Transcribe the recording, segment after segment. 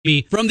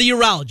from the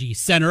Urology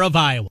Center of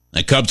Iowa.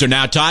 The Cubs are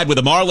now tied with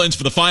the Marlins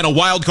for the final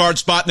wild card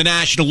spot in the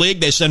National League.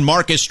 They send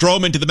Marcus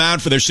Stroman to the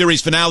mound for their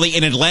series finale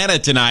in Atlanta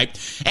tonight.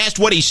 Asked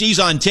what he sees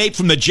on tape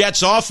from the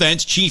Jets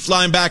offense, Chief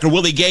linebacker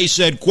Willie Gay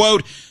said,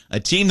 quote, "A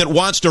team that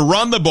wants to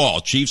run the ball."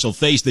 Chiefs will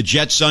face the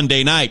Jets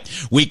Sunday night.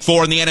 Week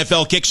 4 in the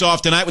NFL kicks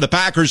off tonight with the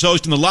Packers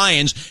hosting the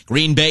Lions.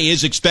 Green Bay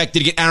is expected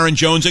to get Aaron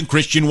Jones and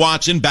Christian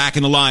Watson back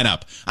in the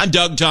lineup. I'm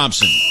Doug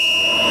Thompson.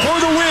 For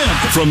the win.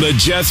 From the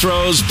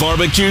Jethro's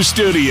Barbecue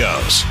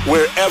Studios,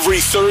 where every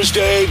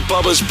Thursday,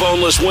 Bubba's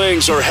Boneless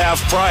Wings are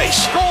half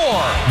price.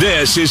 Score!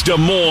 This is Des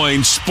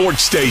Moines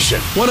Sports Station,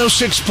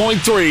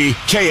 106.3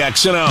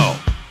 KXNO.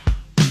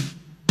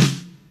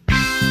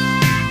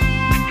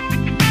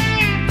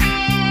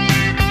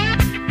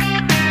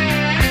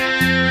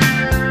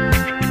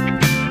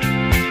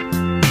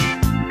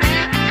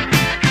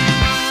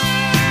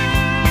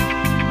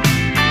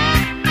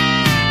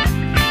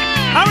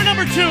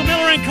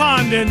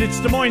 And it's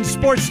Des Moines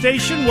Sports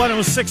Station,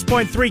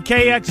 106.3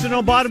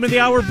 KXNO. Bottom of the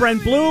hour,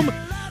 Brent Blum,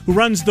 who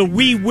runs the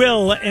We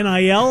Will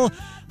NIL.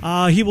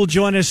 He will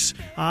join us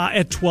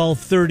at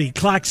 12:30.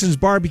 Claxons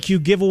barbecue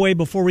giveaway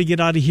before we get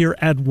out of here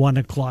at 1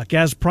 o'clock.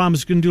 As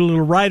promised, going to do a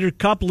little Ryder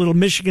Cup, a little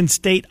Michigan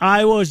State,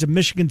 Iowa. He's a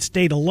Michigan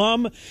State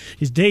alum.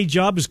 His day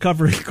job is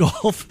covering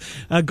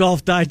golf,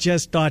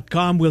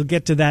 golfdigest.com. We'll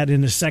get to that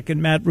in a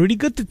second. Matt, Rudy,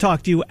 good to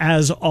talk to you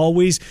as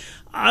always.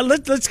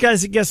 Let's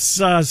guys, I guess,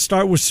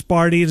 start with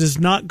Sparty. It has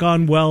not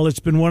gone well.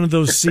 It's been one of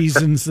those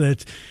seasons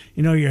that,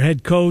 your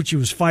head coach, he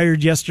was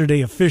fired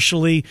yesterday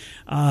officially.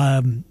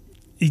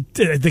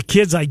 The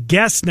kids, I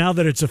guess, now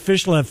that it's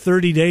official, have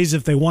 30 days.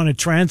 If they want to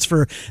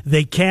transfer,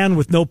 they can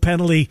with no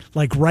penalty,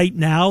 like right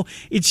now.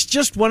 It's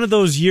just one of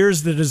those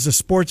years that as a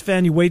sports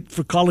fan, you wait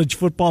for college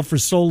football for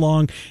so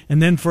long,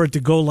 and then for it to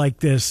go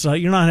like this,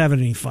 you're not having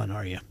any fun,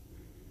 are you?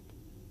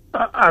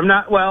 I'm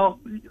not. Well,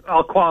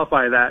 I'll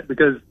qualify that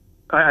because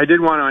I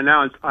did want to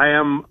announce I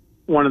am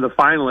one of the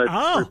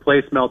finalists to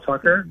replace Mel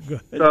Tucker.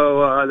 Good.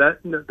 So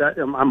that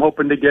I'm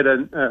hoping to get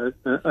an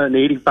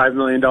 $85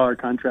 million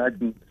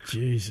contract,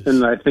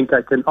 and I think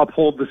I can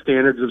uphold the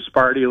standards of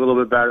Sparty a little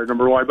bit better.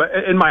 Number one, but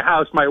in my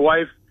house, my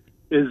wife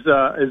is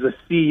a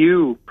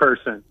CU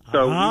person,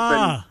 so we've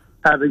been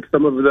having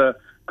some of the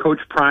Coach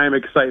Prime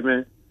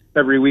excitement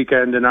every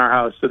weekend in our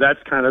house. So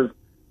that's kind of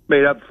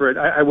made up for it.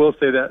 I will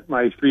say that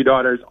my 3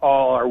 daughters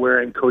all are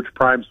wearing Coach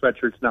Prime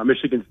sweatshirts now.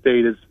 Michigan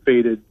State has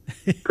faded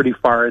pretty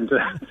far into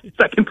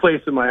second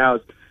place in my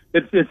house.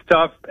 It's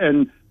tough,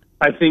 and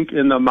I think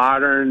in the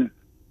modern,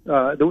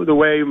 the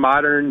way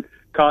modern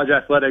college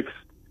athletics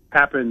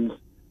happens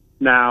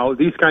now,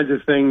 these kinds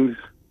of things.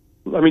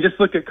 I mean, just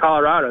look at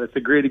Colorado. That's a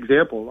great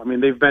example. I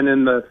mean, they've been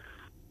in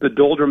the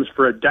doldrums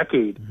for a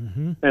decade,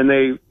 and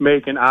they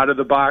make an out of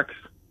the box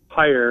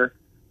hire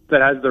that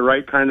has the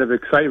right kind of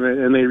excitement,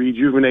 and they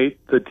rejuvenate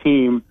the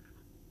team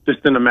just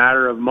in a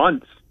matter of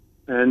months.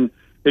 And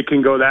it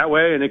can go that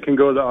way, and it can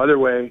go the other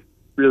way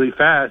really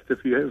fast if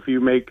you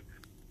make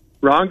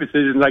wrong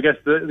decisions. I guess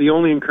the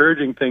only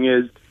encouraging thing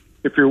is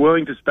if you're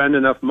willing to spend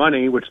enough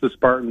money, which the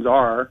Spartans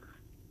are,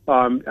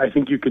 I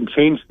think you can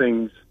change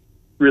things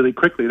really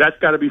quickly. That's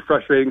got to be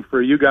frustrating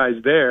for you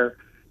guys there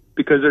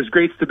because there's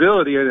great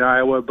stability in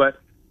Iowa,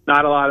 but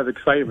not a lot of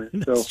excitement.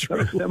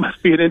 That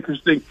must be an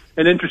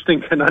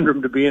interesting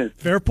conundrum to be in.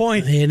 Fair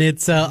point. And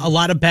it's a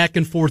lot of back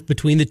and forth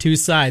between the two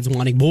sides,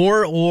 wanting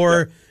more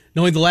or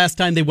knowing the last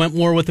time they went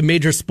more with a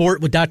major sport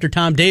with Dr.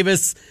 Tom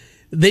Davis.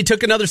 They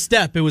took another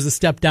step. It was a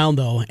step down,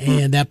 though,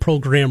 and that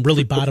program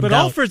really bottomed out. But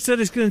Alfred said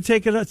he's going to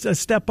take it a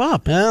step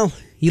up. Well,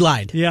 he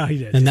lied. Yeah, he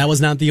did. And that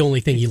was not the only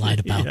thing he lied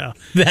about. Yeah.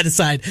 That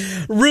aside.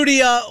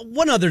 Rudy,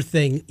 one other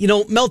thing.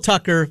 Mel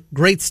Tucker,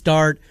 great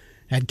start.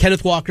 Had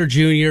Kenneth Walker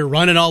Jr.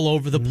 running all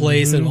over the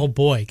place, and oh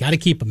boy, got to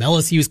keep him.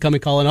 LSU's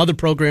coming calling, other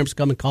programs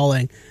coming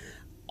calling.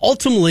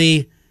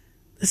 Ultimately,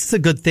 this is a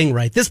good thing,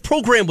 right? This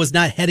program was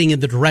not heading in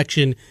the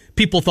direction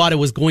people thought it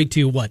was going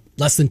to,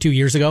 less than 2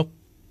 years ago?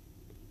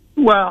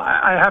 Well,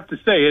 I have to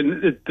say,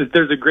 and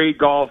there's a great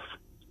golf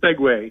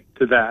segue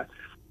to that.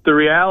 The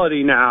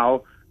reality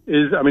now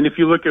is, I mean, if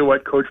you look at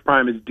what Coach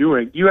Prime is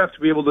doing, you have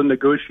to be able to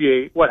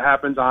negotiate what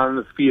happens on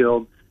the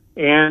field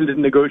and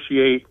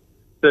negotiate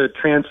the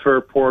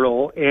transfer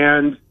portal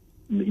and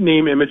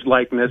name, image,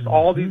 likeness.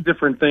 All these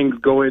different things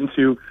go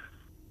into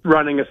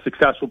running a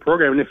successful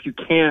program. And if you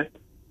can't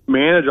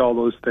manage all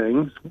those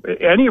things,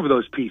 any of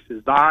those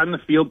pieces, the on the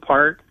field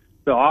part,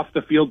 the off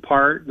the field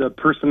part, the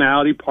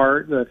personality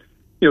part,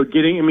 you're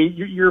getting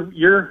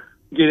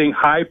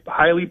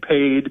highly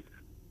paid.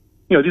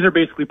 These are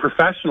basically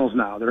professionals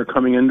now that are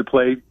coming in to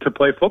play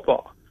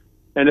football.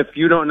 And if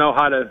you don't know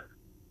how to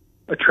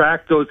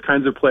attract those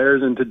kinds of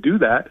players and to do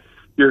that,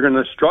 you're going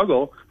to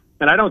struggle.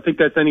 And I don't think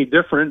that's any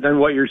different than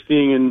what you're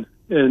seeing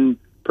in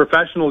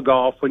professional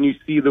golf when you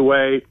see the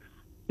way,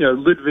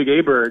 Ludwig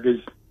Aberg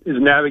is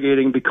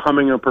navigating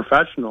becoming a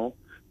professional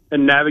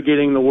and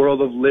navigating the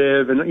world of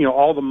live and,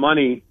 all the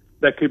money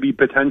that could be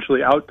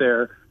potentially out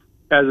there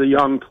as a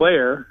young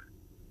player.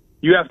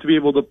 You have to be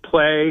able to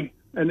play,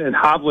 and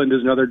Hovland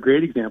is another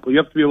great example. You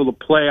have to be able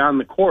to play on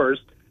the course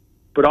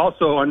but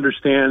also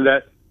understand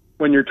that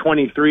when you're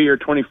 23 or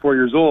 24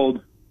 years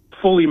old,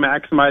 fully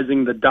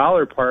maximizing the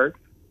dollar part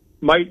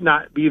might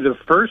not be the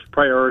first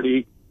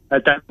priority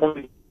at that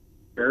point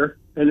here.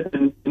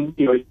 And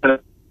kind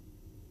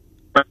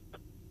of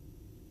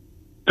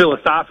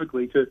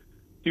philosophically to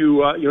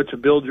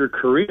build your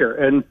career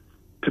and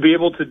to be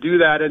able to do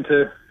that and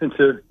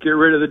to get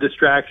rid of the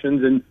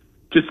distractions and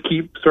just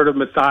keep sort of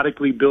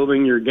methodically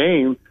building your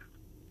game.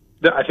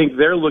 I think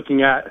they're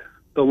looking at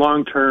the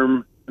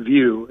long-term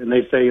view, and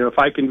they say, if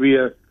I can be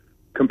a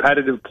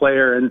competitive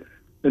player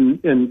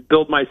and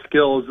build my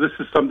skills, this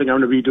is something I'm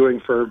going to be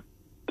doing for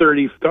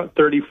 30,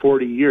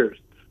 40 years.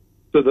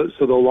 So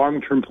the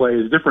long-term play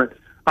is different.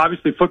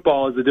 Obviously,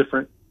 football is a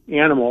different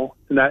animal,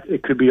 and that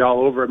it could be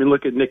all over. I mean,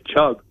 look at Nick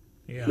Chubb.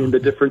 Yeah. I mean, the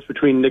difference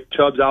between Nick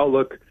Chubb's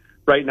outlook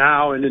right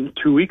now and in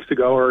 2 weeks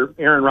ago, or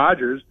Aaron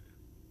Rodgers,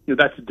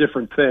 that's a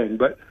different thing.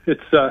 But it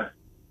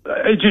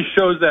just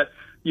shows that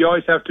you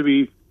always have to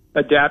be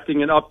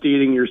adapting and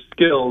updating your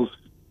skills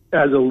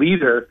as a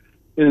leader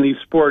in these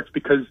sports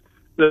because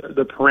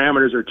the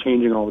parameters are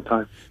changing all the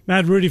time.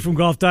 Matt Rudy from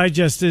Golf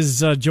Digest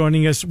is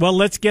joining us. Well,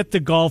 let's get to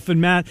golf. And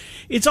Matt,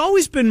 it's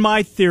always been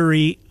my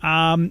theory,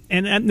 and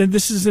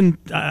this isn't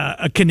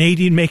a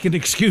Canadian making an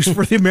excuse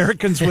for the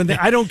Americans when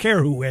I don't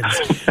care who wins.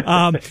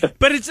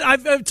 But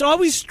it's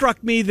always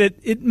struck me that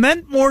it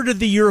meant more to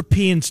the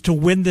Europeans to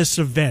win this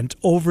event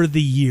over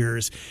the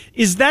years.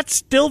 Is that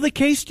still the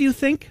case, do you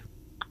think?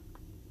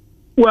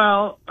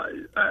 Well,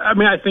 I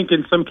mean, I think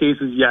in some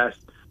cases, yes.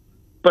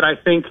 But I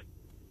think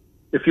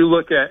if you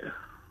look at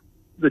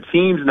the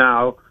teams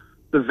now,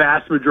 the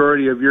vast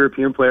majority of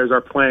European players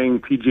are playing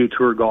PGA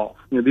Tour golf.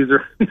 These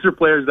are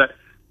players that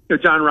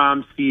John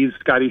Rahm sees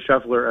Scotty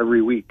Scheffler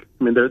every week.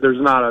 I mean,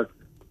 there's not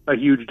a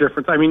huge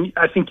difference. I mean,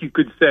 I think you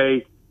could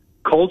say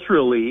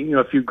culturally,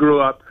 if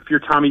you're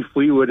Tommy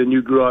Fleetwood and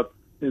you grew up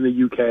in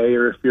the UK,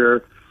 or if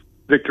you're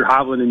Victor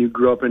Hovland and you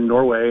grew up in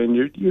Norway and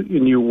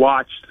you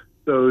watched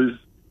those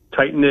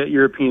tight-knit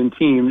European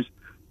teams,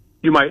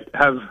 you might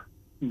have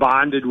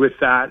bonded with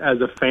that as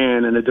a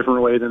fan in a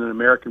different way than an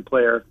American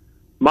player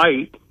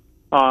might.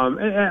 And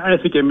I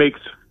think it makes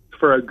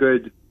for a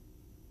good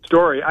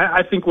story.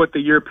 I think what the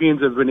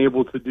Europeans have been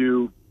able to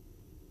do,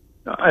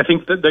 I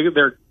think that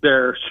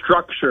their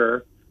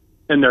structure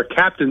and their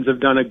captains have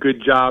done a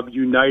good job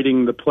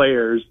uniting the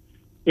players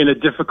in a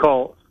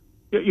difficult,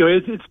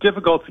 it's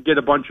difficult to get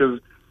a bunch of,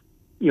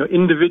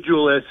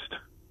 individualist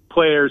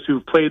players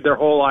who've played their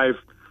whole life,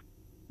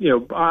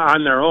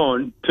 on their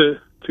own to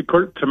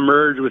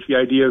merge with the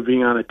idea of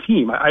being on a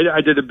team.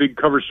 I did a big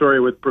cover story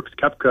with Brooks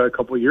Koepka a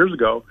couple of years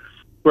ago,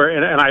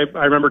 and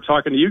I remember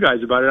talking to you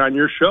guys about it on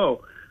your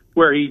show,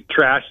 where he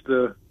trashed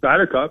the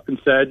Ryder Cup and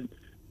said,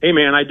 "Hey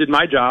man, I did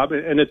my job,"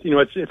 and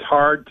it's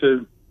hard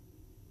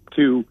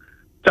to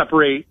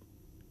separate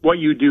what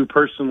you do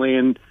personally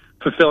and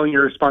fulfilling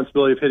your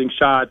responsibility of hitting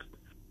shots,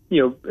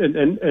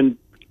 and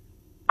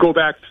go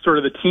back to sort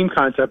of the team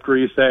concept where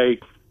you say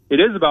it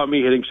is about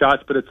me hitting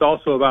shots, but it's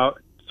also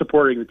about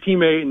supporting the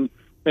teammate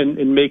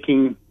and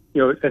making,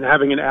 and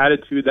having an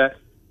attitude that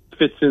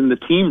fits in the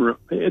team room.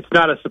 It's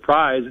not a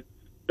surprise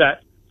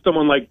that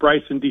someone like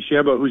Bryson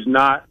DeChambeau, who's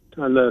not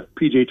on the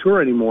PGA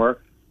Tour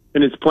anymore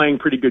and is playing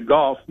pretty good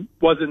golf,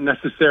 wasn't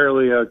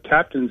necessarily a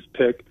captain's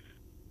pick.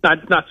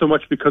 Not so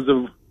much because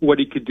of what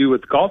he could do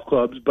with golf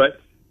clubs, but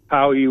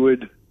how he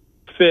would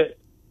fit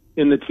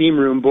in the team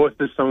room, both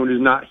as someone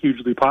who's not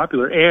hugely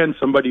popular and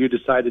somebody who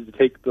decided to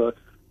take the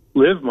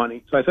live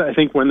money. So I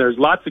think when there's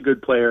lots of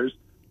good players,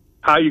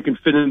 how you can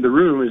fit in the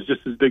room is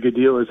just as big a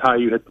deal as how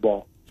you hit the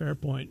ball. Fair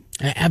point.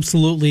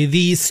 Absolutely.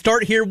 The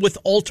start here with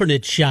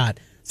alternate shot,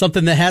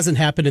 something that hasn't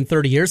happened in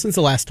 30 years since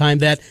the last time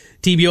that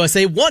Team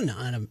USA won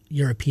on a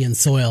European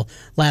soil.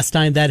 Last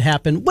time that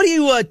happened. What do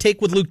you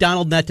take with Luke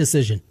Donald in that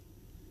decision?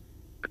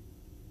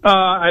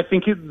 I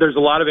think there's a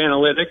lot of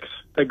analytics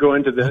that go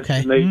into this.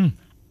 Okay.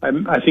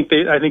 And I think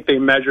they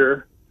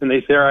measure and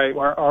they say, all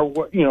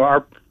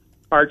right,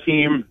 our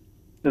team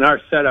and our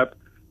setup,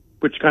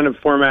 which kind of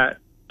format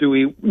do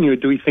we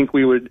think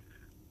we would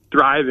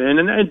thrive in?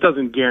 And it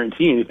doesn't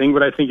guarantee anything,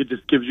 but I think it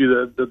just gives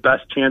you the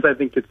best chance. I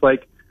think it's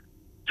like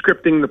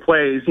scripting the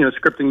plays,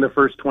 scripting the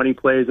first 20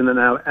 plays in an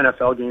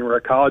NFL game or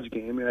a college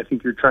game. And I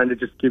think you're trying to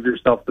just give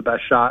yourself the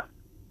best shot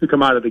to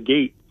come out of the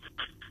gate.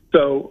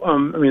 So,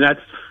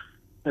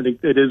 I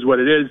think it is what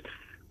it is.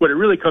 What it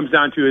really comes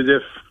down to is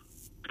if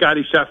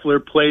Scotty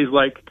Scheffler plays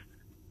like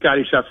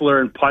Scotty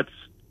Scheffler and putts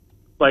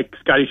like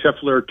Scotty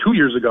Scheffler 2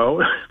 years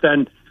ago,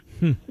 then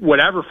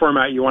whatever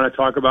format you want to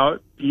talk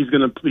about, he's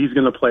gonna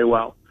play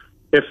well.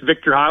 If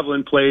Victor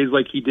Hovland plays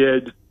like he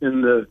did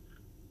in the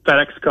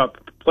FedEx Cup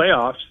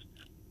playoffs,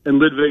 and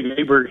Ludwig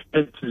Aberg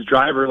hits his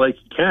driver like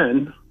he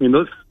can,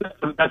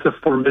 that's a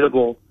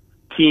formidable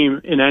team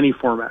in any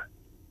format.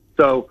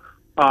 So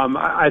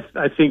I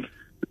think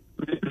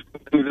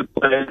the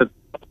play the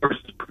course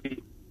is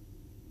pretty.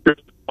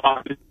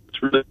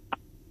 It's really,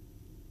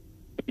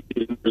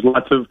 there's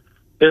lots of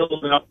hills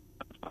and up.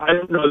 I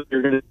don't know that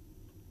you're going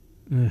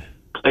to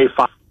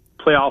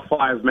play all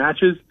 5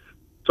 matches.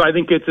 So I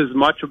think it's as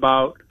much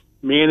about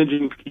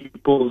managing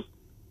people people's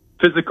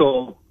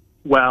physical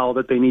well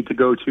that they need to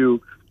go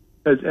to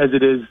as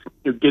it is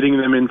getting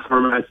them in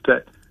formats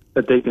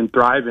that they can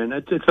thrive in.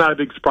 It's not a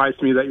big surprise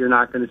to me that you're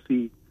not going to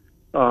see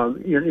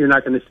you're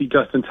not going to see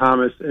Justin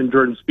Thomas and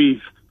Jordan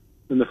Spieth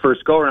in the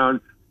first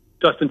go-around.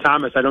 Justin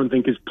Thomas, I don't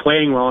think, is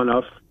playing well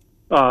enough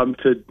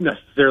to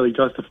necessarily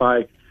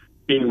justify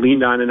being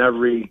leaned on in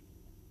every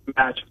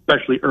match,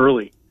 especially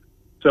early.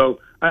 So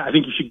I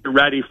think you should get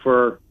ready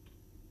for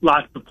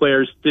lots of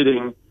players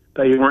sitting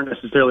that you weren't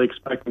necessarily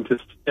expecting to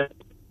sit.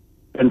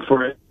 And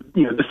for it, I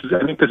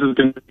think this is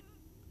going to be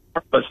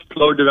a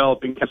slow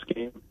developing test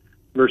game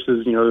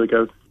versus,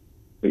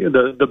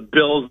 the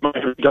Bills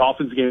Miami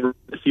Dolphins game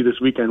to see this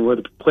weekend where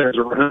the players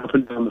are running up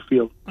and down the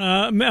field.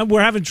 Matt,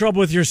 we're having trouble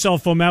with your cell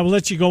phone, Matt. We'll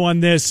let you go on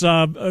this.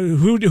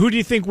 Who do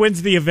you think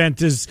wins the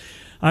event?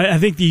 I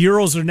think the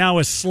Euros are now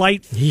a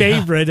slight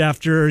favorite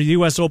after the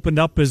U.S. opened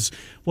up as,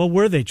 well,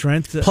 were they,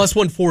 Trent? Plus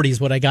 140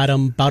 is what I got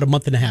them about a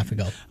month and a half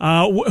ago.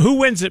 Who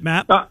wins it,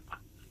 Matt?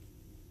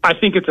 I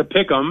think it's a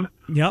pick-em.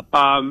 Yep.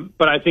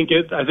 But I think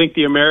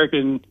the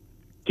American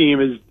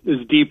team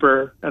is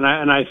deeper, and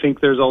I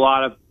think there's a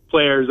lot of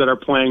players that are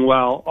playing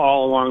well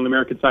all along the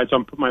American side, so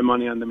I'm putting my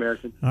money on the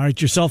American. All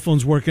right, your cell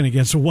phone's working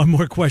again, so one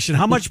more question.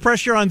 How much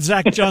pressure on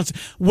Zach Johnson?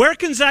 Where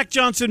can Zach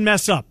Johnson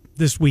mess up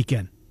this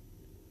weekend?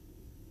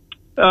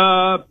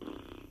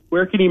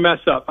 Where can he mess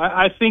up?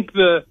 I think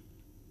it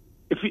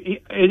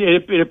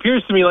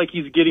appears to me like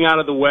he's getting out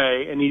of the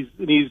way, and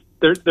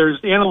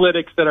there's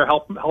analytics that are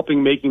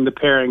helping making the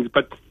pairings,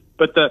 but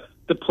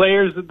the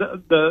players,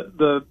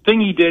 the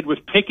thing he did was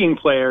picking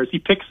players. He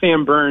picked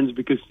Sam Burns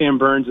because Sam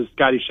Burns is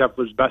Scottie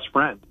Scheffler's best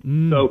friend.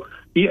 So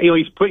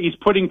he's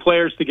putting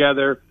players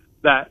together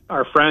that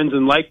are friends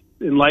and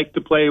like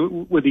to play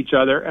with each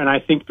other. And I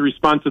think the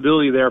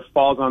responsibility there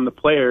falls on the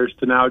players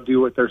to now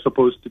do what they're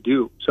supposed to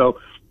do. So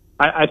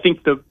I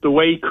think the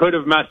way he could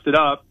have messed it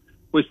up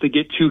was to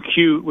get too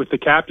cute with the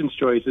captain's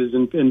choices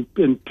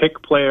and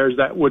pick players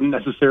that wouldn't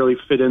necessarily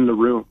fit in the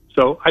room.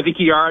 So I think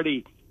he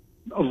already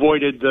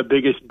avoided the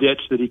biggest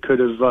ditch that he could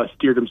have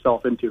steered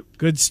himself into.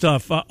 Good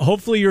stuff.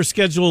 Hopefully your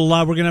schedule will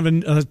allow. We're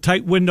going to have a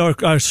tight window,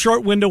 a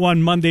short window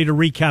on Monday to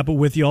recap it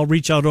with you. I'll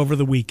reach out over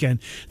the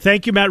weekend.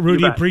 Thank you, Matt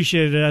Rudy.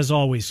 Appreciate it as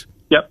always.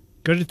 Yep.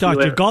 Good to talk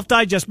to you. Golf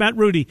Digest, Matt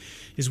Rudy,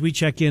 as we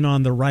check in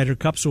on the Ryder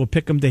Cup. So we'll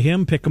pick him to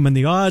him, pick him in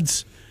the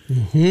odds.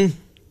 Mm-hmm.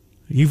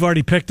 You've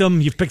already picked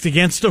him. You've picked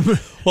against him.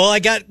 Well, I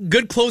got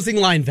good closing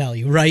line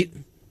value, right?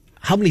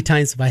 How many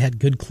times have I had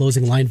good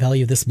closing line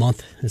value this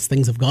month as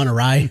things have gone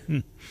awry?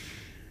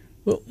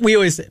 We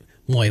always say,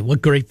 boy,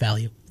 what great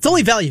value. It's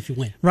only value if you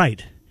win.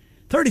 Right.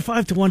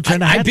 35 to 1.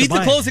 I beat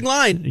the closing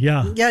line.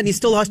 Yeah. Yeah, and you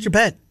still lost your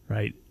bet.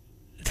 Right.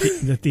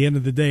 At the end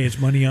of the day, it's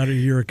money out of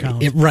your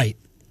account. Right.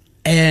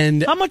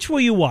 And how much will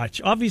you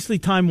watch? Obviously,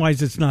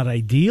 time-wise, it's not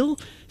ideal.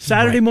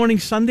 Saturday morning,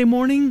 Sunday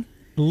morning,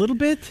 a little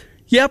bit?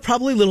 Yeah,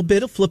 probably a little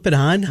bit. I'll flip it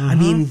on. I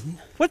mean,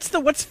 what's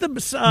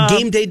the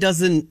game day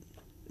doesn't...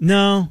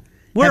 No.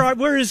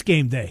 Where is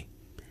game day?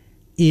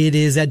 It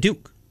is at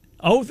Duke.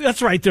 Oh,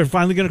 that's right. They're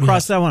finally going to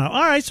cross that one out.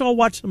 All right, so I'll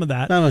watch some of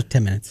that. About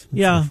 10 minutes.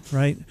 Yeah,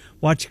 right.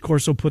 Watch, of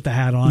course, put the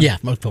hat on. Yeah,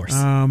 of course.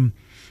 And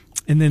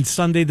then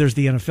Sunday, there's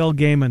the NFL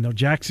game. I know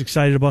Jack's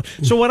excited about.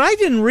 So what I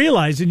didn't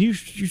realize, and you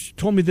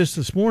told me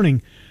this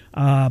morning,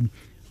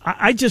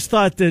 I just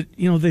thought that,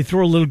 they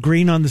throw a little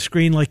green on the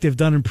screen like they've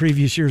done in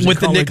previous years.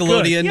 With the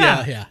Nickelodeon,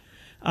 yeah.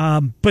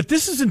 But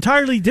this is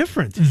entirely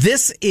different.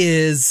 This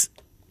is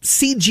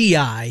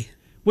CGI.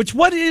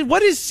 What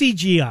is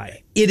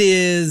CGI? It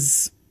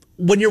is...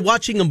 when you're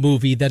watching a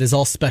movie that is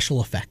all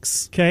special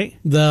effects. Okay.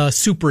 The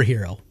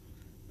superhero.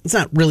 It's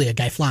not really a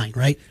guy flying,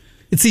 right?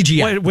 It's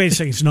CGI. Wait a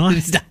second. It's not?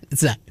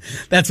 It's not.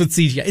 That's what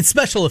CGI. It's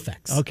special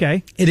effects.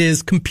 Okay. It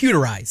is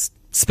computerized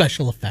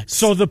special effects.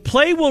 So the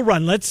play will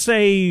run, let's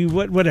say,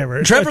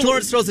 whatever. Trevor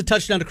Lawrence throws a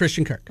touchdown to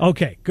Christian Kirk.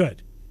 Okay,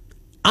 good.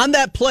 On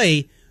that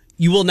play,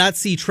 you will not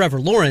see Trevor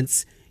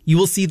Lawrence. You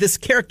will see this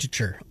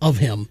caricature of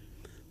him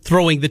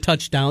throwing the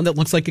touchdown that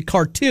looks like a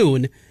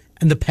cartoon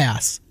and the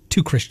pass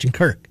to Christian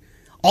Kirk.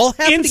 All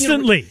happening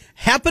instantly.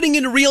 Happening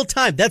in real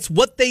time. That's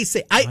what they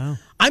say. Wow.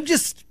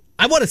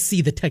 I want to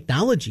see the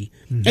technology.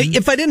 Mm-hmm.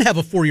 If I didn't have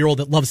a 4-year-old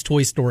that loves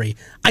Toy Story,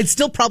 I'd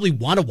still probably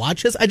want to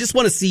watch this. I just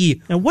want to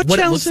see what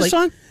channel is this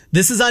on?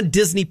 This is on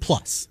Disney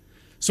Plus.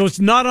 So it's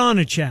not on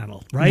a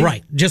channel, right?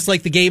 Right. Just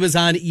like the game is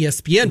on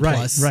ESPN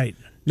Plus. Right.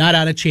 Not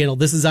on a channel.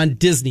 This is on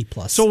Disney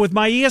Plus. So with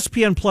my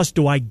ESPN Plus,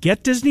 do I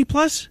get Disney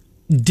Plus?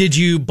 Did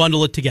you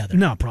bundle it together?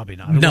 No, probably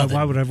not. No,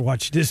 why would I ever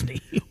watch Disney?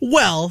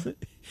 Well,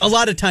 a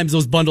lot of times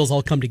those bundles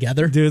all come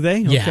together. Do they?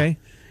 Yeah. Okay.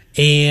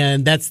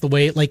 And that's the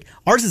way,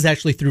 ours is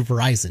actually through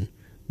Verizon.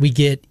 We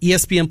get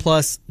ESPN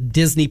Plus,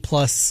 Disney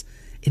Plus,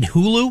 and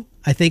Hulu,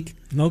 I think.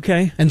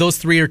 Okay. And those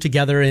three are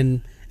together,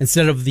 and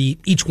instead of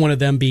each one of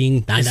them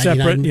being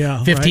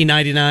 $9.99,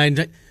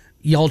 $15.99,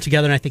 you all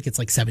together, and I think it's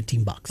like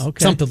 $17.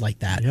 Okay. Something like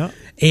that. Yeah.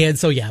 And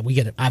so, we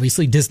get it.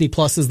 Obviously, Disney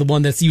Plus is the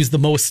one that's used the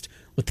most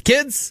with the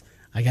kids.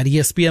 I got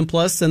ESPN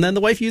Plus, and then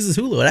the wife uses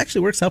Hulu. It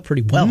actually works out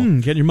pretty well.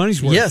 Getting your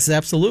money's worth. Yes,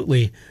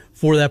 absolutely.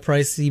 For that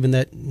price, even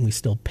that we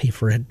still pay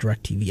for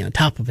DirecTV on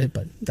top of it,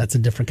 but that's a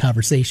different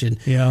conversation.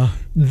 Yeah.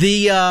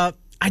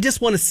 I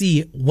just want to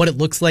see what it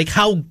looks like.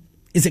 How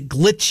is it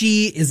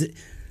glitchy? Is it?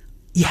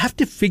 You have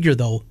to figure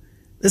though.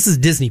 This is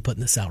Disney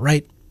putting this out,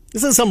 right?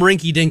 This is some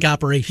rinky-dink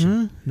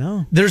operation.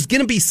 No. There's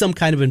going to be some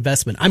kind of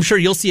investment. I'm sure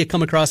you'll see it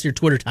come across your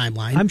Twitter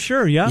timeline. I'm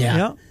sure.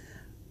 Yeah.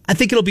 I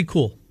think it'll be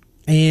cool.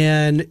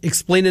 And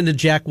explaining to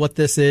Jack what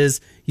this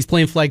is. He's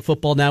playing flag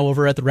football now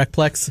over at the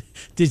Recplex.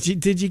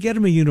 Did you get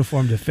him a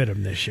uniform to fit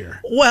him this year?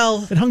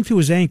 Well, it hung to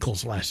his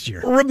ankles last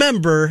year.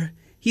 Remember,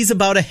 he's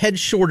about a head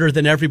shorter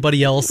than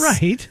everybody else.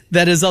 Right.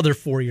 That is other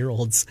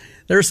 4-year-olds.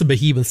 There are some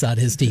behemoths on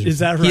his team. Is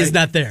that right? He's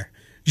not there.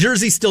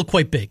 Jersey's still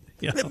quite big.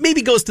 Yeah.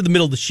 Maybe goes to the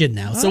middle of the shin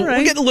now. So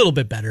we're getting a little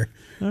bit better.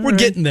 We're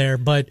getting there,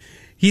 but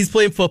he's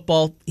playing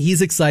football.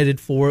 He's excited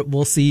for it.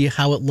 We'll see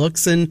how it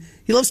looks, and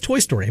he loves Toy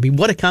Story. I mean,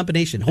 what a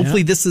combination!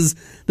 Hopefully, this is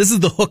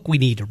the hook we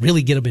need to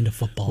really get him into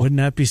football. Wouldn't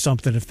that be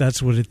something if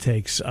that's what it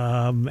takes?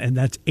 And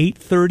that's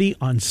 8:30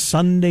 on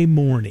Sunday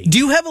morning. Do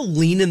you have a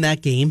lean in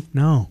that game?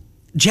 No.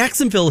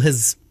 Jacksonville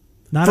has,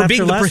 not for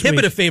being the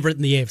prohibitive week. Favorite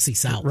in the AFC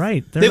South.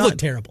 Right. They look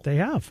terrible. They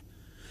have.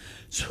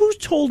 So who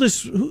told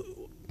us?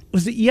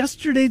 Was it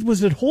yesterday?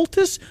 Was it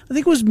Holtis? I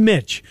think it was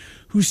Mitch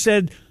who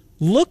said,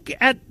 "Look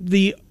at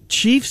the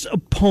Chiefs'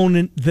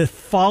 opponent the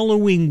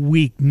following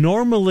week.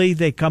 Normally,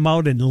 they come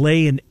out and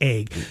lay an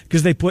egg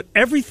because they put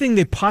everything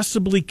they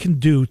possibly can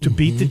do to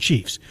beat the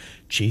Chiefs.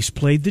 Chiefs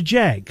played the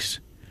Jags.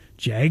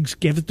 Jags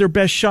gave it their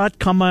best shot,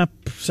 come up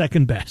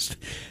second best.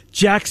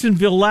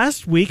 Jacksonville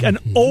last week, an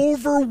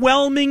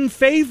overwhelming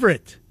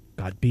favorite,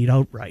 got beat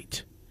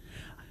outright."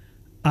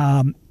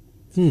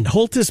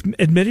 Holtis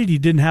admitted he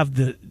didn't have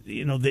the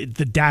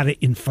data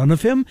in front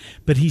of him,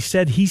 but he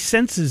said he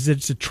senses that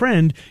it's a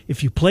trend.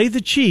 If you play the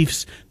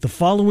Chiefs the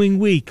following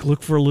week,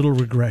 look for a little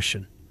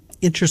regression.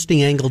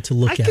 Interesting angle to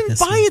look at. I can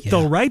buy it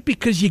though, right?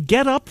 Because you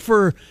get up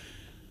for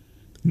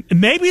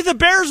maybe the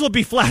Bears will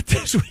be flat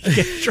this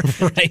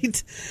weekend,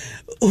 right?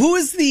 Who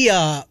is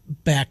the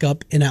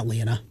backup in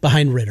Atlanta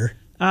behind Ryder?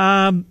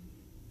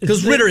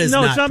 Because Ryder is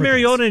it's not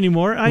Mariota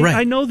anymore.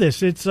 I know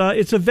this. It's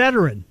a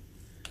veteran.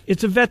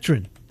 It's a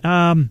veteran.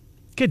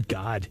 Good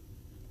God.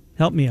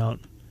 Help me out.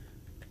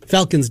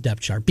 Falcons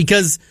depth chart.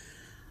 Because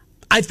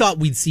I thought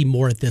we'd see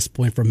more at this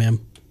point from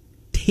him.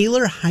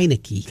 Taylor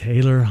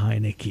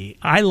Heineke.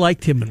 I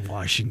liked him in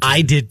Washington.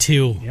 I did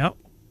too. Yep.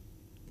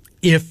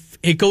 If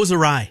it goes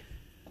awry,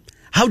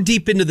 how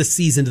deep into the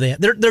season do they have?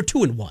 They're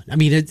 2-1. I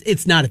mean,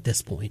 it's not at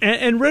this point.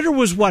 And Ryder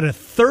was what, a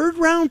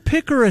third-round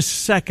pick or a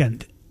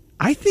second?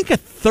 I think a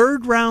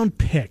third-round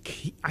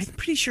pick. I'm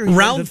pretty sure.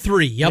 Round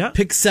 3, yep,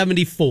 pick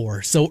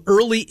 74. So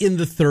early in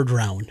the third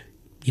round.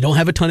 You don't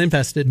have a ton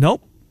invested.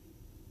 Nope.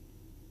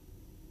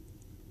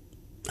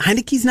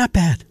 Heineke's not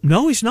bad.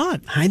 No, he's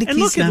not. Heineke's and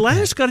look, not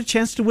Atlanta's bad. got a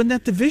chance to win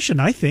that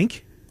division, I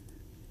think.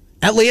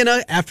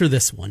 Atlanta, after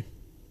this one,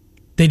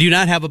 they do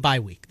not have a bye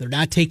week. They're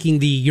not taking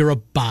the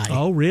Europe bye.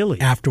 Oh, really?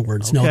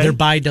 Afterwards. Okay. No, their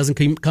bye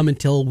doesn't come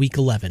until week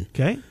 11.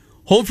 Okay.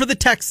 Home for the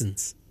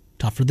Texans.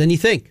 Tougher than you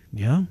think.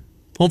 Yeah.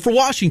 Home for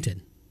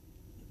Washington.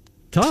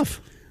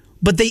 Tough.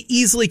 But they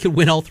easily could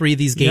win all 3 of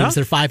these games.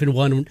 Yeah. They're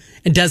 5-1,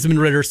 and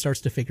Desmond Ridder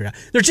starts to figure it out.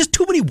 There's just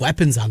too many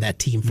weapons on that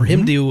team for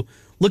him to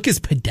look as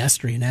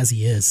pedestrian as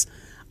he is.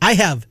 I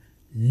have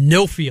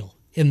no feel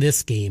in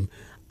this game.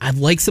 I've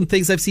liked some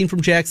things I've seen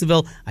from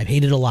Jacksonville. I've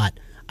hated a lot.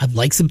 I've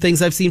liked some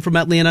things I've seen from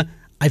Atlanta.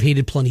 I've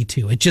hated plenty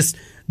too.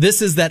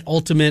 This is that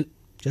ultimate,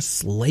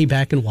 just lay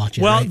back and watch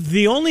it. Well, right?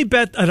 The only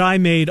bet that I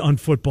made on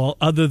football,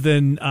 other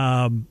than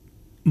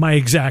my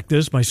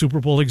exactas, my Super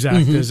Bowl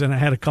exactas, and I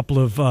had a couple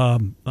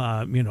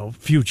of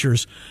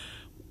futures,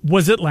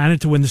 was Atlanta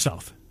to win the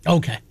South.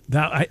 Okay,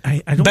 that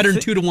I don't better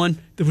than 2-1.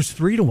 There was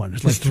 3-1.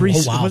 It was like 3.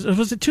 Oh, wow.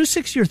 Was it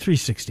 260 or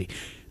 360?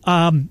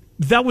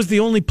 That was the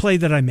only play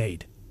that I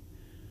made.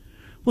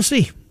 We'll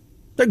see.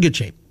 They're in good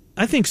shape.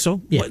 I think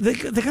so. Yeah. They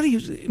got to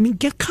use. I mean,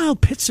 get Kyle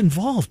Pitts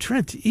involved.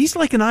 Trent, he's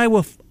like an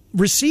Iowa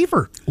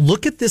receiver.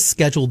 Look at this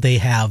schedule they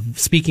have.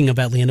 Speaking of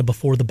Atlanta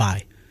before the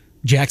bye,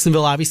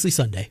 Jacksonville obviously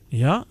Sunday.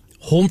 Yeah.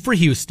 Home for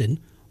Houston,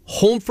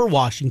 home for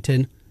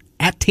Washington,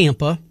 at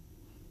Tampa,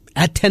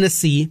 at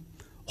Tennessee,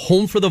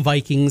 home for the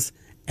Vikings,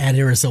 at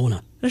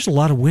Arizona. There's a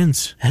lot of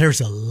wins.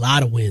 There's a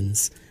lot of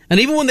wins. And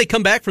even when they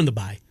come back from the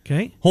bye,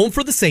 okay, home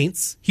for the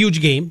Saints,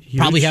 huge game,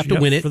 probably have to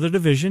win it. For the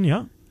division,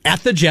 yeah. At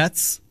the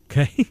Jets,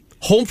 okay.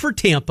 Home for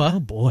Tampa. Oh,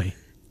 boy.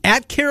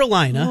 At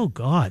Carolina. Oh,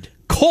 God.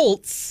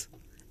 Colts,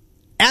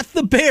 at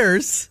the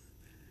Bears,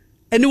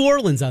 and New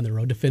Orleans on the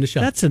road to finish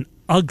up. That's an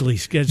ugly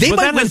schedule. They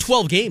might win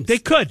 12 games. They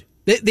could.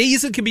 They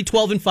easily could be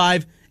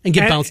 12-5 and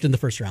get bounced in the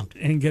first round.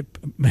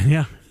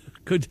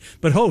 Good,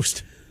 but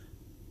host.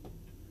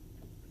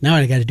 Now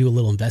I got to do a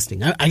little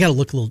investing. I got to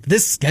look a little.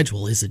 This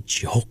schedule is a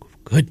joke.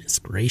 Goodness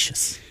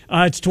gracious.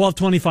 It's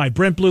 12:25.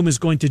 Brent Blum is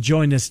going to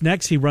join us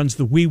next. He runs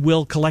the We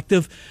Will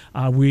Collective.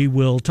 We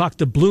will talk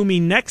to Bloomy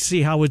next,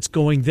 see how it's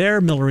going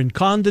there. Miller and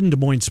Condon, Des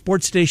Moines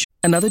Sports Station.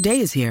 Another day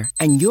is here,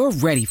 and you're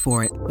ready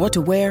for it. What to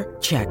wear?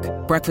 Check.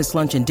 Breakfast,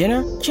 lunch, and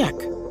dinner? Check.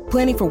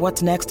 Planning for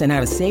what's next and how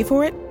to save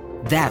for it?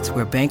 That's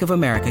where Bank of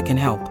America can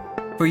help.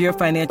 For your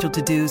financial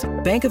to-dos,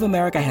 Bank of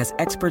America has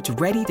experts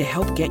ready to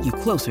help get you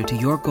closer to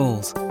your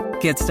goals.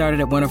 Get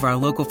started at one of our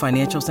local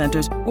financial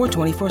centers or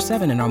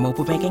 24/7 in our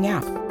mobile banking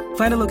app.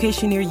 Find a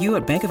location near you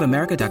at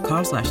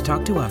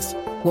bankofamerica.com/talktous.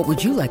 What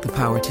would you like the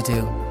power to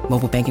do?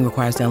 Mobile banking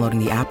requires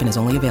downloading the app and is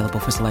only available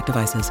for select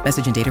devices.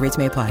 Message and data rates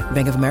may apply.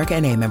 Bank of America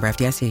NA, member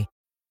FDIC.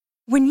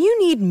 When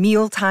you need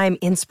mealtime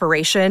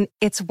inspiration,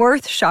 it's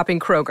worth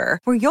shopping Kroger,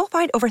 where you'll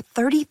find over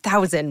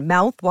 30,000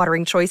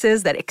 mouth-watering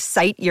choices that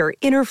excite your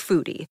inner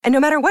foodie. And no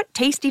matter what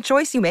tasty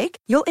choice you make,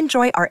 you'll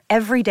enjoy our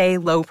everyday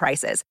low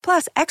prices,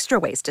 plus extra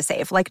ways to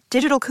save, like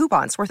digital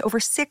coupons worth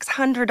over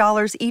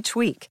 $600 each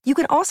week. You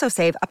can also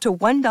save up to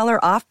 $1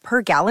 off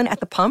per gallon at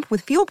the pump with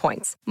fuel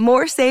points.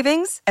 More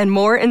savings and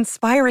more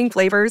inspiring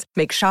flavors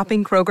make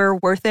shopping Kroger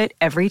worth it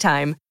every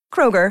time.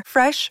 Kroger,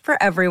 fresh for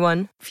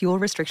everyone. Fuel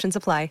restrictions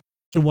apply.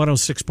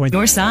 106.3.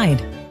 Your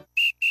side.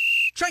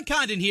 Trent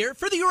Condon here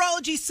for the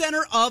Urology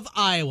Center of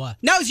Iowa.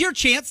 Now's your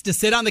chance to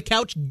sit on the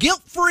couch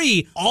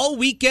guilt-free all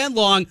weekend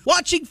long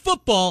watching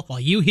football while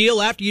you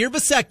heal after your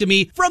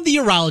vasectomy from the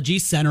Urology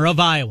Center of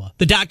Iowa.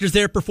 The doctors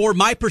there perform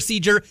my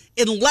procedure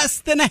in less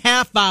than a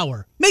half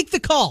hour. Make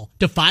the call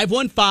to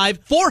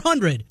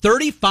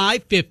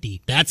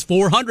 515-400-3550. That's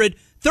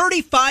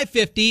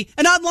 400-3550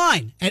 and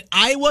online at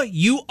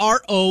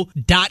iowauro.com.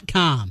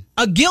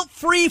 A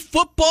guilt-free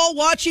football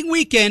watching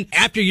weekend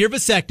after your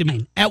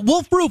vasectomy at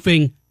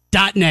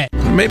wolfroofing.net.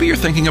 Maybe you're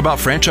thinking about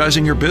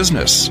franchising your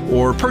business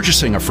or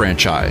purchasing a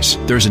franchise.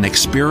 There's an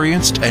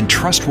experienced and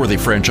trustworthy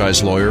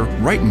franchise lawyer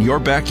right in your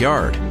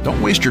backyard.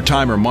 Don't waste your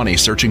time or money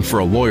searching for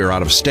a lawyer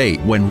out of state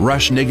when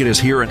Rush Niggett is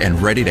here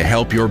and ready to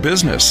help your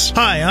business.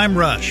 Hi, I'm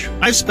Rush.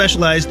 I've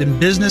specialized in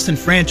business and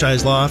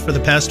franchise law for the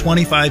past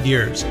 25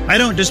 years. I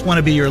don't just want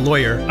to be your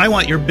lawyer. I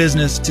want your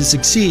business to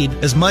succeed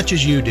as much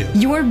as you do.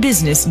 Your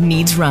business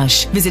needs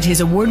Rush. Visit his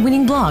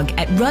award-winning blog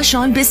at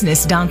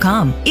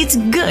rushonbusiness.com. It's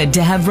good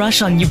to have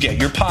Rush on you. Get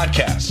your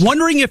podcast.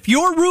 Wondering if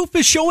your roof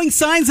is showing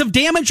signs of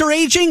damage or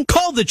aging?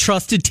 Call the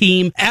trusted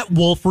team at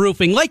Wolf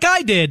Roofing, like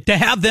I did, to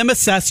have them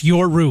assess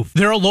your roof.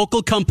 They're a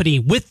local company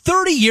with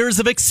 30 years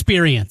of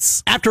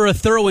experience. After a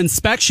thorough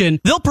inspection,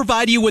 they'll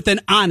provide you with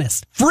an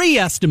honest, free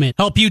estimate,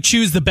 help you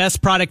choose the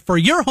best product for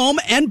your home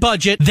and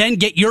budget, then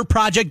get your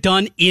project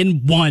done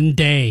in one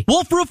day.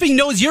 Wolf Roofing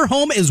knows your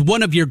home is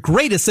one of your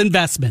greatest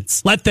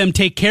investments. Let them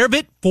take care of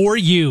it for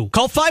you.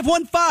 Call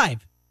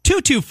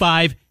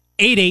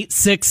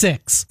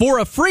 515-225-8866 for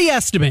a free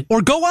estimate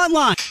or go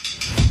online.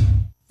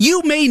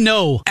 You may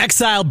know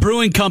Exile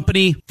Brewing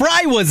Company for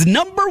Iowa's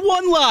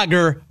 #1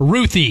 lager,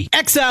 Ruthie.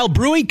 Exile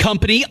Brewing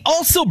Company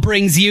also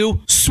brings you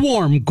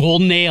Swarm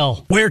Golden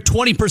Ale, where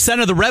 20%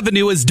 of the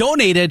revenue is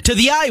donated to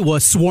the Iowa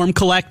Swarm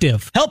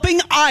Collective, helping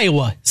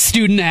Iowa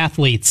student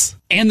athletes.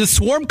 And the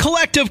Swarm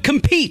Collective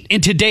compete in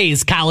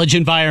today's college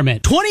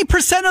environment.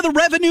 20% of the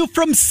revenue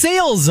from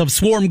sales of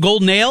Swarm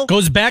Golden Ale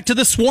goes back to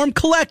the Swarm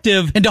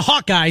Collective and to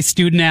Hawkeye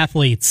student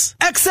athletes.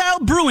 Exile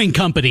Brewing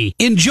Company.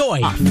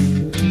 Enjoy.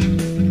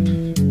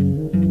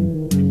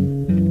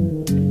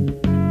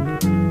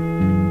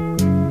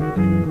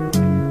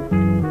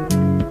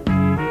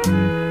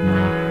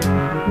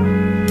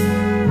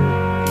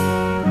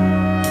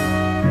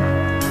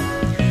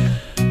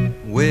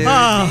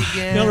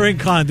 Hillary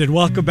Condon,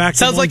 welcome back.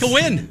 Sounds like a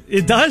win.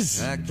 It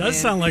does. It does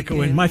sound like a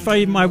win.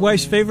 My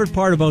wife's favorite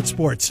part about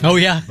sports. Oh,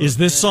 yeah. Is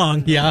this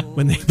song. Yeah.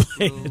 When they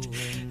play it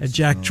at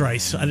Jack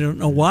Trice. I don't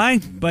know why,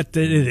 but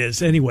it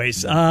is.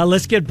 Anyways,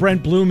 let's get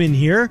Brent Blum in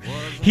here.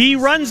 He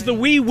runs the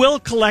We Will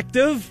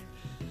Collective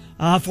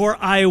for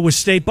Iowa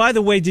State. By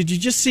the way, did you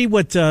just see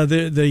what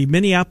the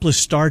Minneapolis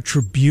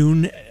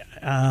Star-Tribune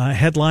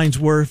headlines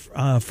were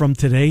from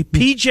today?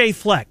 PJ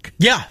Fleck.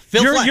 Yeah,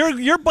 Phil Fleck.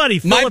 Your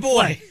buddy, my Philip boy.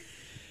 Fleck.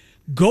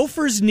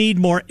 Gophers need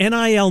more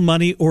NIL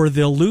money or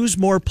they'll lose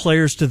more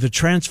players to the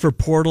transfer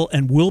portal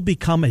and will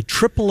become a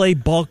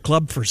AAA ball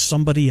club for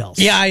somebody else.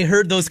 Yeah, I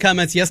heard those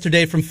comments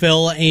yesterday from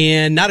Phil,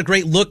 and not a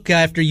great look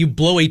after you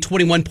blow a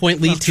 21-point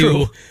lead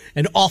to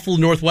an awful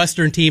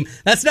Northwestern team.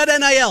 That's not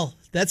NIL.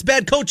 That's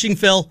bad coaching,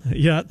 Phil.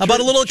 Yeah. How about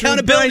a little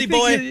accountability,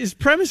 boy? His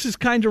premise is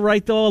kind of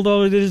right, though,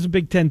 although it is a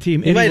Big Ten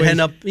team. He might end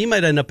up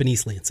in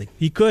East Lansing.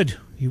 He could.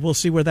 We'll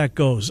see where that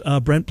goes.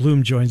 Brent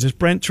Blum joins us.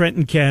 Brent, Trent,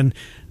 and Ken.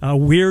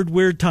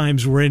 Weird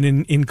times we're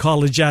in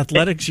college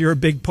athletics. You're a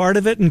big part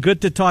of it, and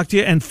good to talk to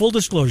you. And full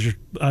disclosure,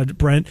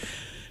 Brent,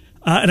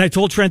 and I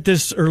told Trent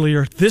this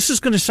earlier, this is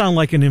going to sound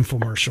like an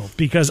infomercial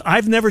because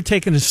I've never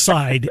taken a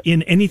side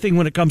in anything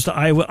when it comes to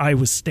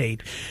Iowa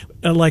State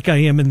like I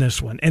am in this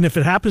one. And if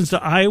it happens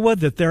to Iowa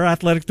that their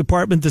athletic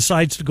department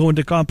decides to go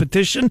into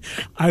competition,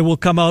 I will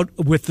come out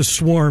with the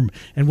Swarm,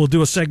 and we'll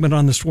do a segment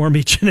on the Swarm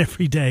each and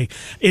every day.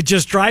 It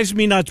just drives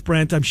me nuts,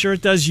 Brent. I'm sure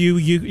it does you.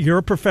 You're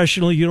a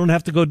professional. You don't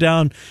have to go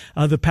down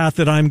the path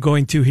that I'm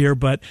going to here,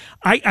 but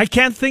I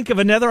can't think of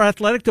another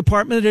athletic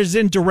department that is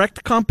in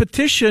direct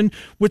competition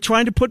with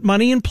trying to put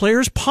money in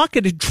players'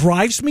 pocket. It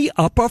drives me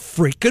up a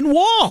freaking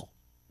wall.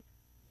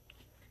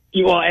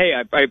 Well, hey,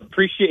 I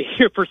appreciate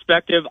your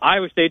perspective.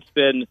 Iowa State's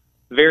been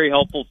very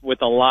helpful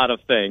with a lot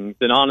of things.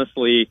 And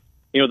honestly,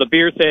 the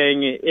beer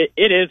thing,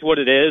 it is what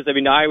it is. I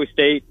mean, Iowa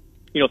State,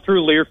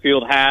 through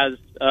Learfield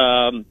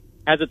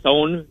has its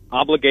own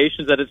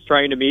obligations that it's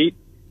trying to meet.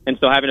 And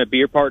so having a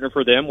beer partner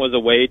for them was a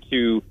way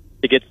to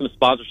get some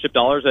sponsorship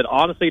dollars that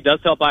honestly does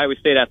help Iowa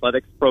State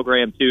athletics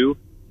program too.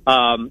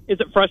 Is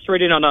it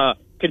frustrating on a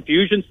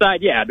confusion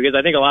side? Yeah, because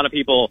I think a lot of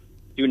people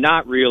do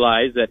not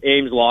realize that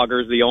Ames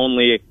Lager is the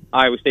only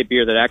Iowa State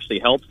beer that actually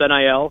helps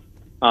NIL.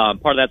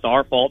 Part of that's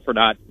our fault for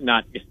not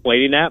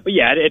explaining that. But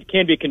yeah, it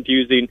can be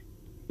confusing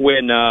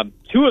when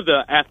two of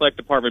the athletic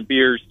department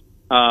beers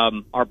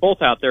are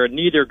both out there and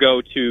neither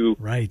go to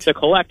the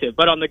collective.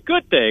 But on the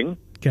good thing,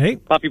 a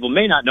lot of people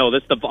may not know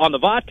this, on the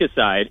vodka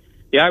side,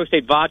 the Iowa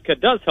State vodka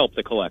does help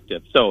the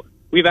collective. So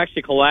we've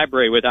actually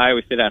collaborated with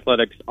Iowa State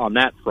Athletics on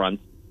that front.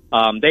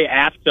 They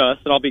asked us,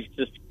 and I'll be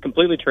just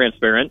completely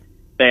transparent,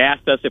 they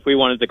asked us if we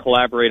wanted to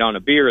collaborate on a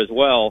beer as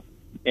well,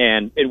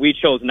 and we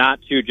chose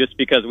not to just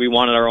because we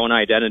wanted our own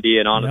identity,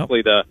 and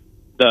honestly the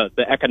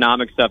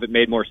economics of it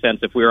made more sense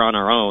if we were on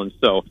our own.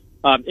 So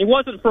it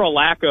wasn't for a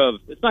lack of,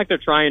 it's not like they're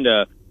trying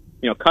to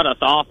cut us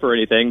off or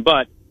anything,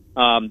 but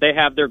they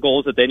have their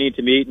goals that they need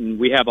to meet, and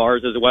we have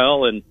ours as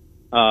well. And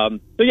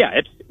so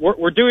yeah,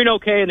 we're doing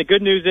okay, and the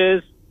good news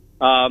is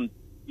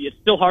it's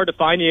still hard to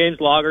find the Ames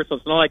Lager, so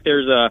it's not like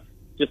there's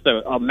just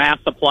a mass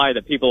supply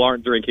that people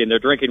aren't drinking. They're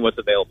drinking what's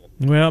available.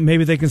 Well,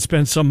 maybe they can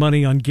spend some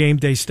money on game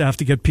day staff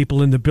to get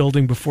people in the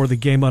building before the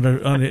game on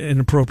an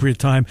appropriate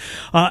time.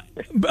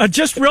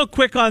 Just real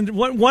quick on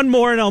one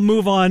more, and I'll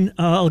move on.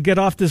 I'll get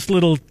off this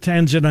little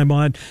tangent I'm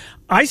on.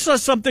 I saw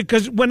something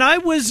because when I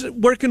was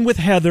working with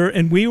Heather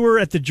and we were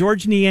at the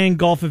George Niang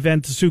Golf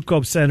Event at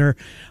Succo Center,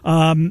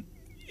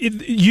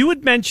 you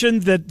had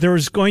mentioned that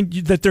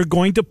they're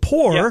going to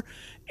pour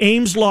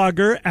Ames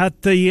Lager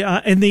at the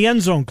in the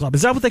End Zone Club.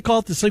 Is that what they call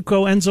it, the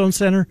Succo End Zone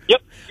Center?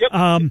 Yep.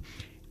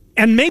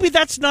 And maybe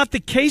that's not the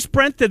case,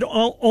 Brent, that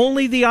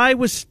only the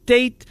Iowa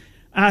State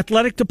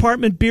Athletic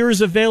Department beer is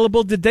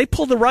available. Did they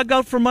pull the rug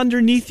out from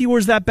underneath you, or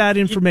is that bad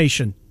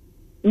information?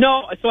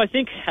 No, so I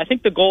think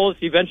the goal is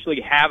to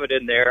eventually have it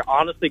in there.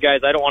 Honestly,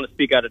 guys, I don't want to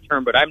speak out of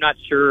turn, but I'm not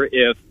sure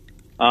if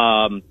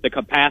the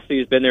capacity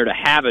has been there to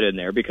have it in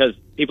there because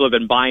people have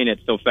been buying it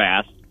so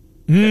fast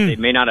that they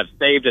may not have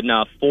saved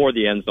enough for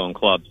the End Zone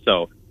Club.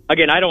 So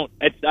again, I don't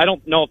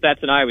know if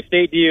that's an Iowa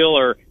State deal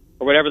or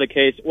whatever the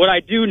case. What I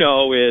do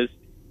know is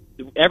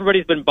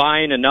everybody's been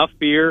buying enough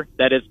beer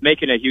that it's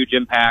making a huge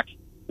impact,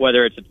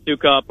 whether it's at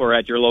Succo or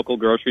at your local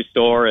grocery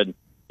store. And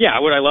yeah,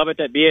 would I love it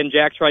to be in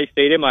Jack Trice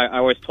Stadium?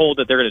 I was told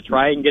that they're going to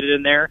try and get it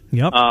in there,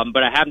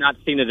 but I have not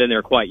seen it in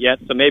there quite yet,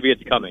 so maybe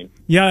it's coming.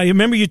 Yeah, I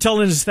remember you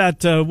telling us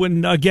that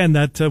when I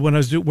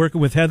was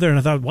working with Heather, and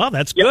I thought, wow,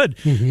 that's good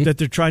that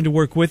they're trying to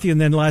work with you, and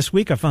then last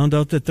week I found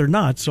out that they're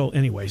not. So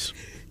anyways.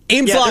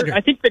 Ames Lager.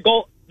 I think the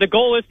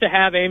goal is to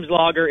have Ames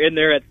Lager in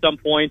there at some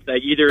point,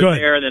 either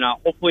there and then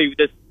hopefully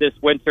this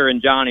winter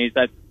in Johnny's.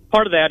 That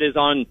part of that is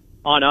on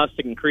us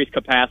to increase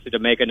capacity to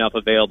make enough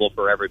available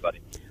for everybody.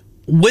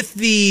 With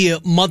the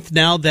month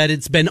now that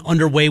it's been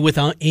underway with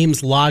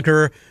Ames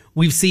Lager,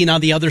 we've seen on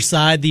the other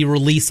side the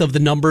release of the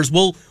numbers.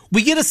 Will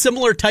we get a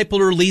similar type of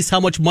release, how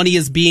much money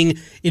is being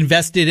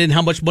invested in,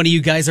 how much money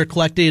you guys are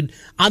collected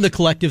on the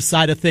collective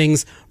side of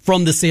things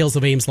from the sales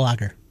of Ames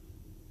Lager?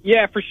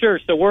 Yeah, for sure.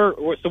 So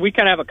we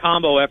kind of have a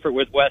combo effort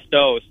with West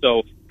O.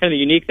 So kind of the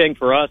unique thing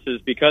for us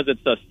is because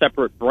it's a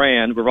separate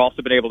brand, we've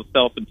also been able to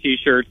sell some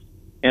T-shirts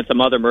and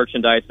some other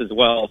merchandise as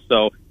well.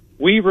 So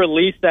we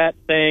released that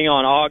thing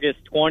on August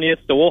 20th,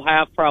 so we'll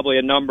have probably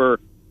a number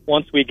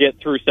once we get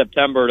through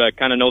September to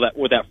kind of know that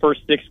what that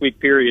first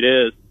 6-week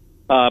period is.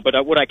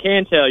 But what I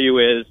can tell you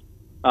is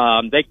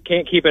they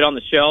can't keep it on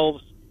the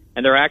shelves,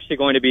 and they're actually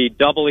going to be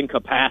doubling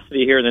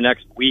capacity here in the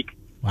next week.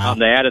 Wow.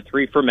 They added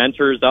 3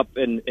 fermenters up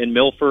in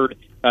Milford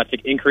to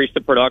increase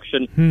the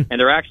production, and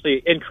they're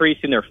actually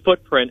increasing their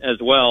footprint as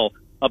well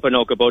up in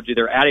Okoboji.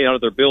 They're adding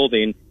another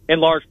building, in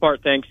large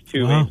part thanks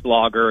to Ames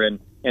Lager and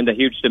the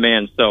huge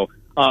demand. So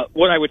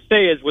what I would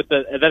say is with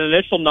that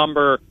initial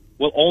number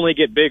will only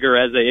get bigger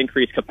as they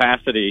increase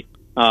capacity.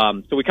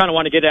 So we kind of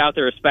want to get it out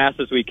there as fast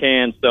as we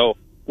can. So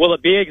will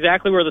it be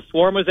exactly where the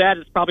Swarm was at?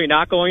 It's probably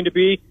not going to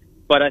be.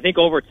 But I think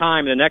over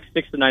time, in the next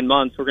 6 to 9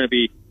 months, we're going to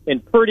be in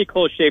pretty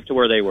close shape to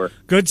where they were.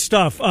 Good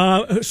stuff.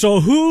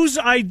 So whose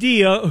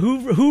idea,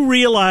 who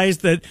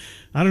realized that,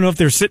 I don't know if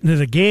they're sitting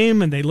at a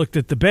game and they looked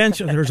at the bench,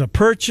 and there's a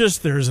purchase,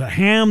 there's a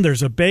ham,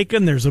 there's a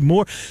bacon, there's a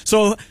more.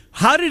 So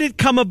how did it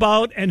come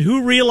about, and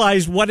who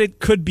realized what it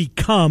could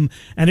become?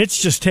 And it's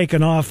just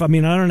taken off. I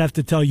mean, I don't have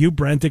to tell you,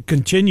 Brent, it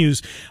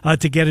continues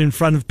to get in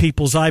front of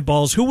people's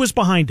eyeballs. Who was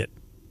behind it?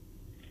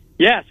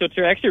 Yeah, so it's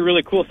actually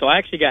really cool. So I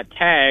actually got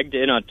tagged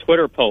in a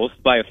Twitter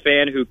post by a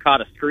fan who caught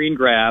a screen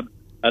grab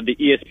of the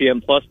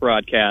ESPN Plus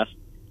broadcast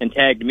and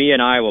tagged me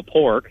and Iowa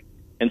Pork.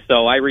 And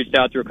so I reached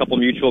out through a couple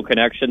mutual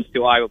connections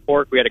to Iowa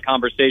Pork. We had a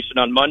conversation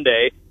on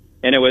Monday,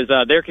 and it was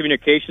their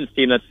communications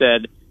team that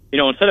said,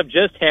 instead of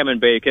just ham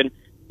and bacon,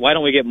 why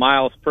don't we get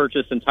Miles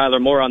Purchase and Tyler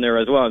Moore on there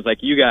as well? It's like,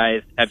 you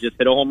guys have just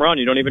hit a home run.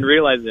 You don't even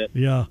realize it.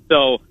 Yeah.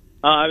 So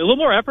a little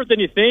more effort than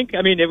you think.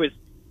 I mean,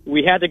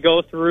 we had to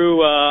go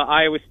through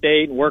Iowa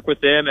State and work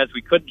with them, as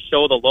we couldn't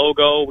show the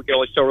logo. We could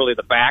only show really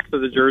the backs of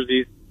the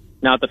jerseys,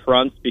 not the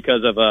fronts,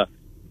 because of the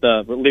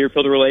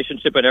Learfield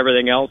relationship and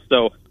everything else.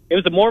 So it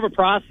was more of a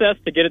process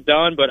to get it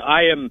done, but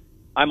I'm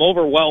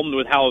overwhelmed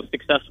with how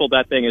successful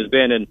that thing has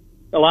been, and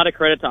a lot of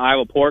credit to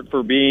Iowa Port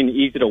for being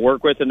easy to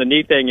work with. And the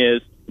neat thing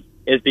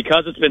is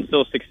because it's been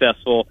so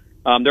successful,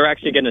 they're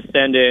actually going to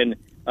send in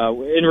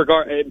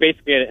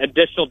basically an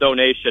additional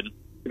donation,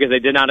 because they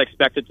did not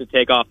expect it to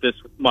take off this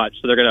much.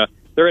 So they're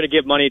gonna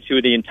give money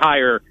to the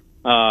entire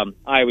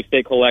Iowa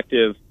State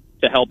collective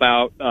to help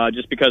out,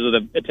 just because of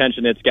the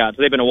attention it's got.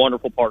 So they've been a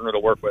wonderful partner to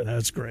work with.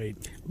 That's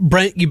great.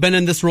 Brent, you've been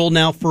in this role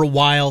now for a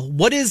while.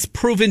 What is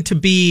proven to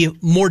be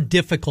more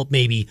difficult,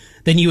 maybe,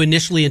 than you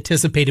initially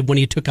anticipated when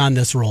you took on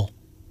this role?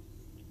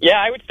 Yeah,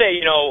 I would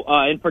say,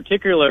 in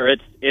particular,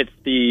 it's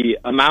the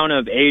amount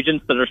of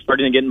agents that are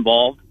starting to get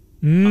involved,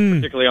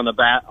 particularly on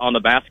the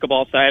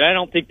basketball side. I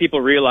don't think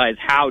people realize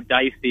how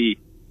dicey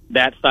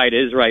that side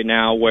is right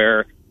now,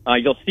 where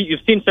you've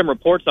seen some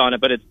reports on it,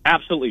 but it's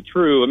absolutely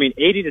true. I mean,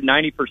 80 to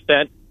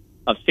 90%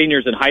 of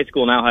seniors in high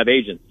school now have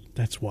agents.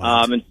 That's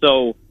wild. And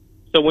so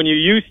when you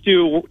used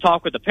to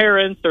talk with the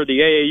parents or the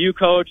AAU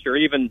coach, or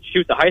even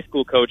shoot the high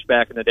school coach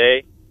back in the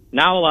day,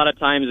 now a lot of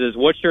times is,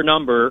 what's your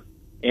number?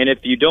 And if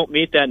you don't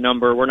meet that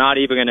number, we're not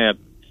even going to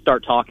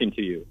start talking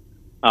to you.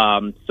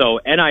 So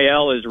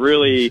NIL is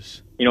really,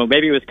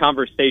 maybe it was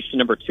conversation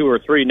number 2 or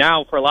 3.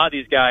 Now, for a lot of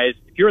these guys,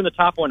 if you're in the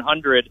top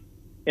 100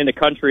 in the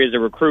country as a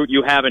recruit,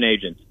 you have an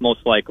agent,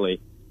 most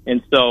likely.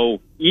 And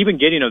so even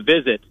getting a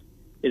visit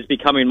is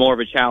becoming more of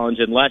a challenge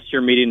unless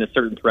you're meeting a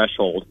certain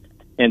threshold.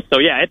 And so,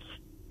 yeah,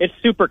 it's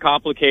super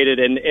complicated.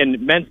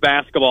 And men's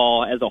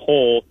basketball as a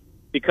whole,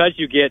 because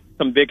you get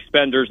some big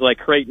spenders like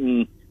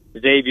Creighton,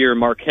 Xavier,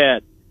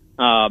 Marquette,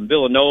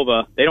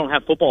 Villanova, they don't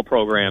have football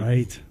programs.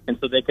 Right. And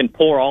so they can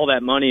pour all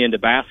that money into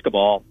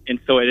basketball. And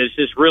so it is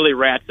just really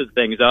ratchets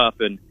things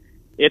up. And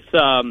it's,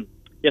 some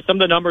of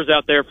the numbers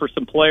out there for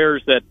some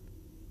players that,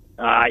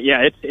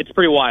 it's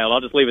pretty wild.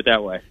 I'll just leave it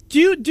that way.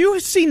 Do you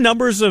see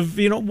numbers of,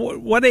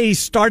 what a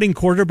starting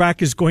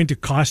quarterback is going to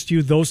cost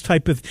you, those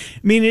type of,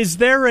 is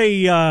there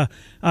a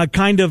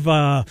kind of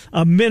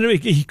a minimum,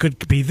 he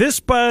could be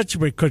this much,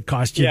 or it could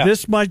cost you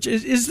this much.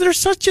 Is there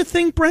such a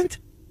thing, Brent?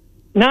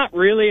 Not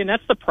really, and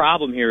that's the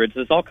problem here. It's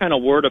all kind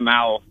of word of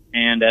mouth,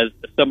 and as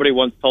somebody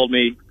once told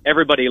me,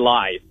 everybody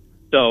lies.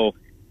 So,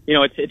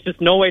 it's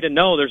just no way to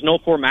know. There's no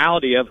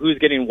formality of who's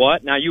getting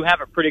what. Now, you have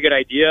a pretty good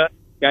idea.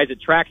 Guys,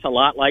 it tracks a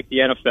lot like the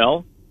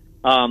NFL.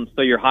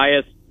 So your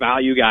highest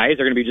value guys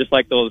are going to be just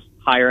like those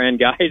higher-end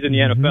guys in the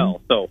NFL.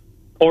 So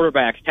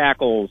quarterbacks,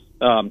 tackles,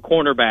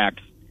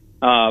 cornerbacks,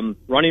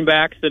 running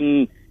backs,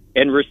 and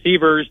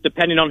receivers,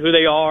 depending on who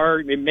they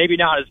are, maybe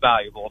not as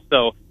valuable.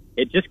 So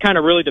it just kind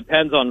of really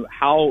depends on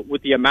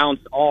what the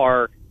amounts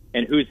are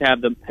and who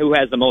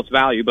has the most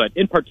value. But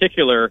in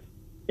particular,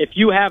 if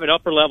you have an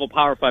upper-level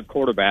Power 5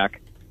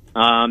 quarterback,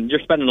 you're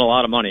spending a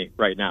lot of money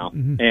right now.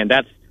 And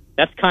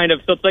that's kind of,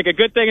 so it's like a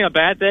good thing and a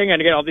bad thing.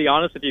 And again, I'll be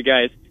honest with you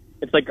guys.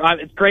 It's like,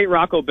 it's great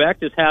Rocco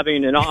Becht is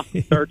having an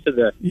awesome start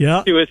to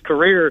his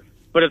career,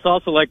 but it's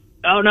also like,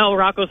 oh no,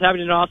 Rocco's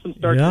having an awesome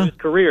start to his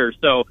career.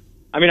 So,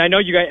 I know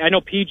I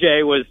know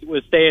PJ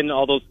was saying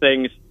all those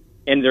things,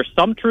 and there's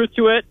some truth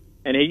to it,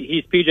 and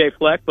he's PJ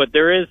Fleck, but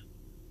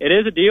it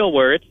is a deal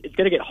where it's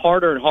going to get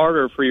harder and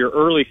harder for your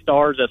early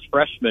stars as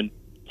freshmen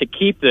to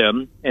keep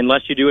them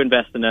unless you do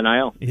invest in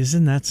NIL.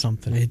 Isn't that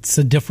something? It's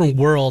a different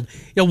world.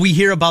 We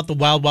hear about the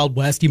Wild Wild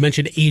West. You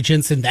mentioned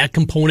agents and that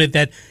component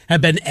that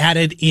have been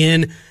added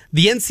in.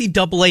 The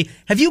NCAA,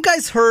 have you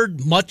guys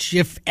heard much,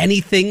 if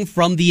anything,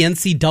 from the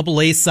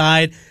NCAA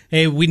side?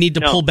 Hey, we need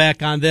to pull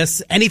back on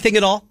this. Anything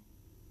at all?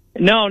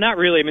 No, not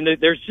really.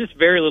 There's just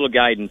very little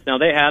guidance. Now,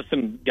 they have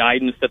some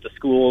guidance that the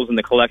schools and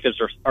the collectives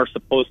are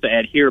supposed to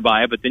adhere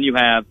by, but then you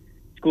have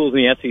schools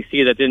in the SEC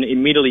that didn't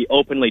immediately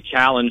openly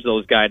challenge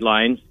those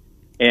guidelines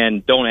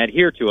and don't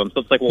adhere to them. So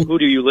it's like, well, who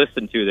do you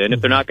listen to then?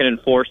 If they're not going to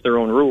enforce their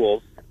own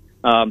rules,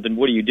 then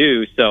what do you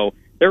do? So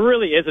there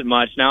really isn't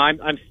much. Now,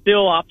 I'm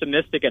still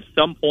optimistic at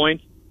some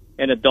point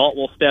an adult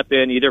will step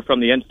in, either from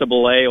the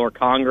NCAA or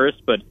Congress,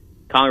 but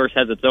Congress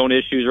has its own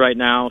issues right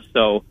now.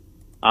 So,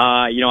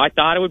 I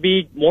thought it would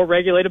be more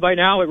regulated by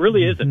now. It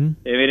really isn't.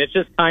 It's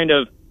just kind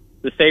of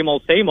the same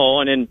old,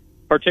 and in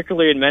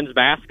particularly in men's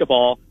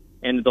basketball,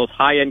 and those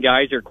high-end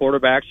guys, your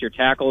quarterbacks, your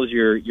tackles,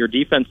 your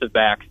defensive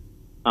backs,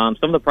 some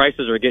of the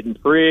prices are getting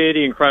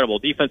pretty incredible.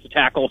 Defensive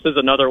tackles is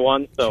another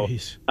one. So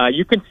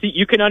you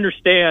can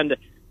understand,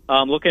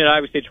 looking at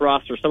Iowa State's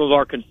roster, some of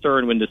our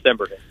concern when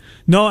December hits.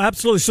 No,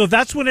 absolutely. So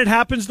that's when it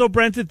happens, though,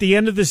 Brent, at the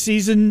end of the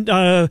season,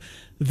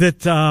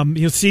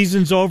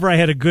 season's over. I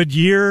had a good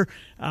year.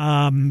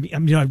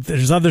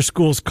 There's other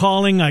schools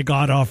calling. I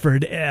got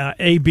offered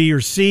A, B,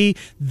 or C.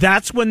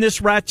 That's when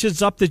this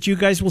ratchets up, that you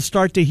guys will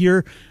start to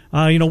hear,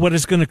 what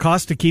it's going to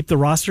cost to keep the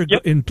roster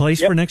in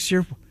place for next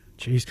year.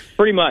 Jeez.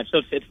 Pretty much.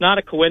 So it's not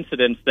a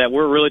coincidence that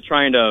we're really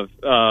trying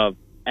to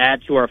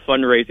add to our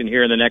fundraising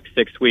here in the next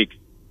 6 weeks,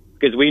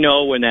 because we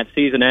know when that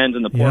season ends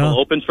and the portal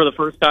opens for the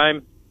first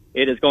time,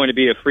 it is going to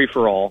be a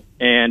free-for-all.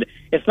 And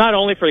it's not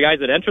only for the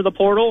guys that enter the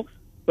portal,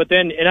 but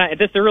then,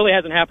 this really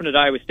hasn't happened at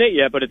Iowa State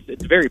yet, but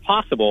it's very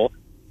possible,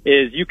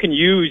 is you can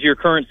use your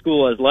current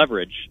school as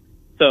leverage.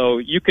 So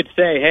you could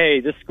say,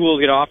 hey, this school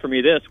is going to offer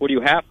me this. What do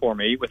you have for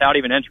me, without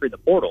even entering the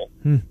portal?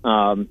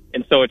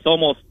 And so it's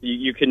almost,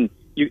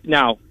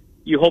 now,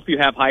 you hope you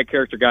have high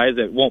character guys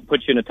that won't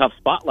put you in a tough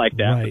spot like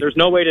that. Right. But there's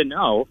no way to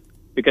know,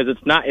 because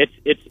it's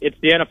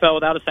the NFL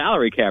without a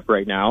salary cap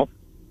right now.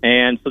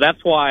 And so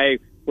that's why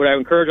what I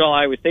encourage all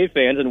Iowa State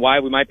fans, and why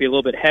we might be a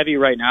little bit heavy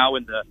right now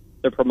in the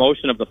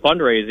promotion of the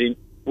fundraising,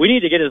 we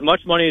need to get as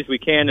much money as we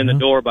can in the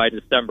door by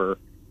December,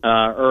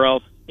 or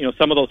else,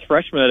 some of those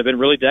freshmen that have been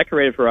really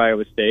decorated for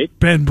Iowa State,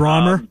 Ben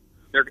Brommer,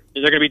 they're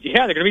going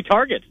to be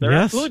targets. They're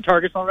absolutely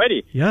targets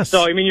already. Yes.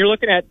 So you're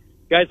looking at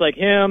guys like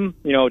him,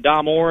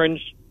 Dom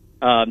Orange,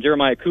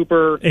 Jeremiah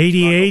Cooper,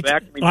 88,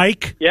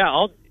 Ike.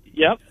 Yeah,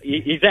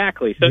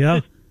 exactly. So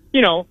it's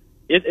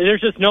just,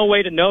 there's just no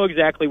way to know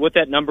exactly what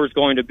that number is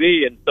going to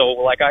be, and so,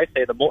 like I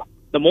say, the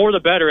more the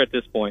better at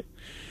this point.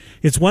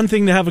 It's one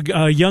thing to have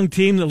a young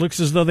team that looks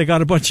as though they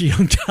got a bunch of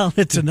young talent.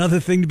 It's another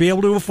thing to be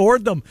able to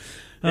afford them.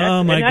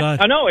 My God!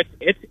 I know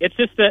it's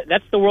just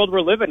that's the world we're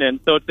living in.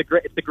 So it's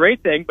a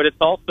great thing, but it's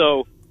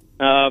also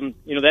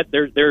that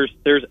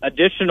there's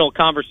additional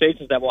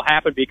conversations that will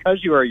happen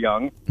because you are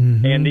young,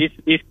 and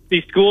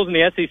these schools in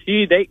the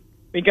SEC,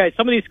 guys,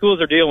 some of these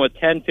schools are dealing with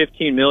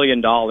 $10-15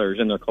 million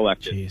in their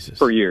collective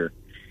per year.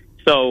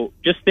 So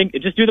just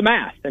do the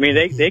math.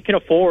 They can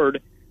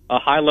afford a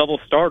high level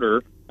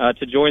starter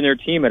to join their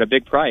team at a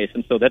big price,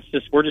 and so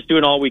we're just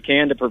doing all we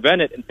can to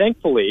prevent it. And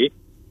thankfully,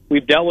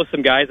 we've dealt with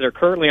some guys that are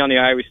currently on the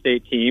Iowa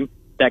State team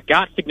that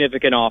got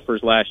significant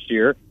offers last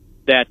year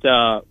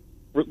that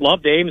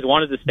loved Ames,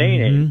 wanted to stay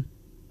in Ames,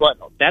 but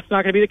that's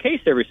not going to be the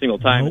case every single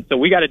time. Nope. So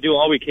we got to do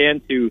all we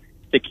can to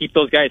keep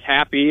those guys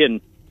happy.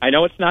 And I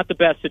know it's not the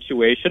best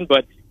situation,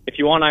 but if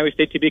you want Iowa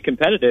State to be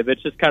competitive,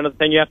 it's just kind of the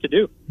thing you have to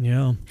do.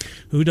 Yeah.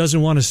 Who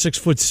doesn't want a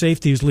 6-foot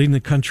safety who's leading the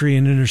country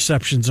in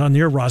interceptions on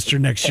their roster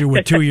next year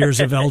with 2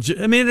 years of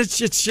eligibility? It's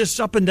just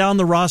up and down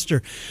the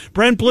roster.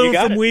 Brent Blum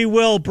from We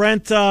Will.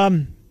 Brent,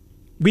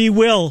 we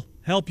will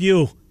help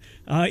you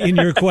in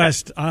your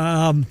quest.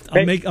 I'll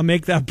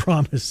make that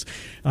promise.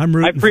 I'm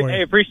rooting for you.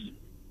 I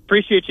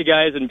appreciate you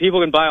guys, and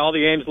people can buy all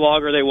the Ames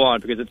lager they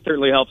want, because it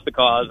certainly helps the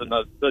cause and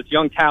those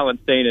young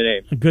talents staying in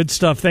Ames. Good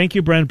stuff. Thank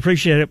you, Brent.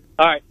 Appreciate it.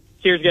 All right.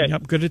 Cheers, guys.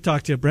 Yep, good to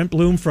talk to you. Brent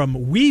Blum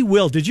from We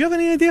Will. Did you have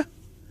any idea?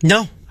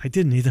 No. I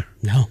didn't either.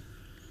 No.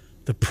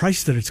 The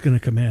price that it's going to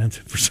command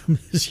for some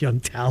of this young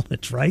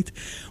talent, right?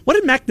 What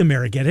did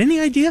McNamara get? Any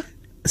idea?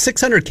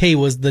 $600K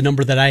was the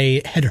number that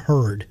I had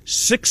heard.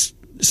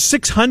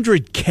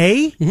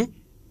 $600K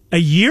a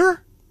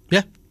year?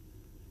 Yeah.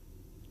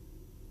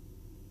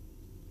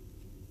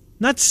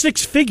 Not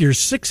six figures,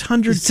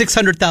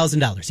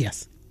 $600,000,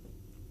 yes.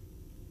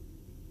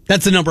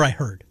 That's the number I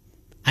heard.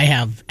 I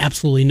have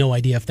absolutely no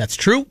idea if that's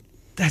true.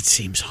 That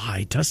seems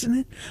high, doesn't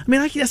it?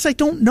 I guess I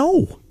don't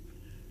know.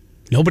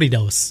 Nobody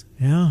knows.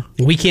 Yeah.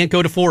 We can't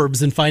go to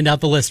Forbes and find out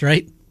the list,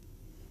 right?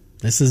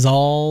 This is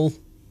all,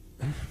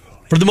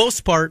 for the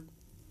most part.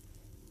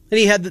 And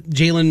he had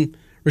Jalen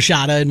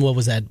Rashada, and what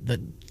was that? The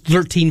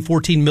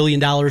 $13-14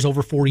 million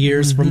over 4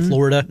 years from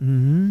Florida.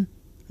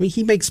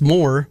 He makes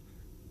more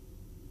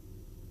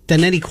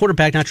than any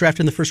quarterback not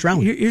drafted in the first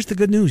round. Here's the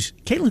good news.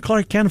 Caitlin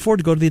Clark can't afford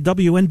to go to the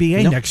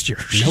WNBA next year.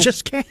 She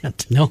just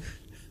can't. No.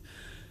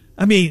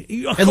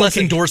 Unless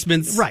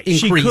endorsements increase.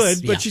 She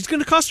could, but she's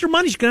going to cost her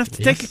money. She's going to have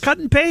to take a cut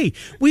and pay.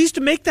 We used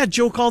to make that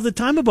joke all the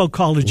time about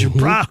college.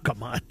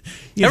 Come on.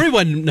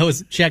 Everyone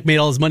knows Shaq made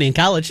all his money in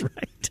college.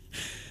 Right.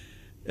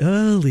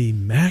 Holy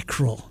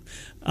mackerel.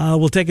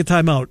 We'll take a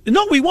timeout.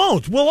 No, we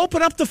won't. We'll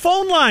open up the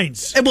phone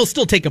lines. And we'll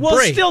still take a break.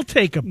 We'll still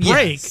take a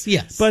break.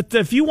 Yes. But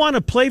if you want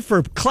to play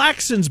for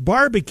Claxons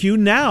Barbecue,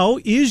 now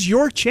is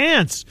your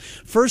chance.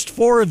 First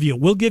 4 of you.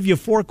 We'll give you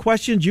 4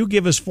 questions. You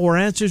give us 4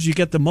 answers. You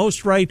get the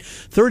most right.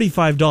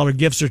 $35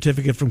 gift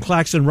certificate from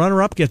Claxon.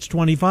 Runner-up gets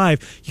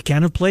 $25. You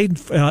can't have played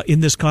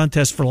in this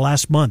contest for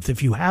last month.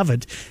 If you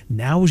haven't,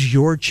 now's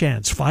your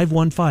chance.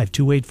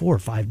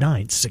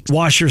 515-284-5960.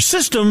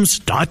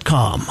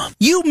 WasherSystems.com.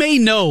 You may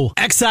know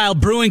Exile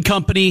Brewing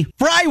Company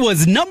for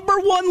Iowa's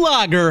 #1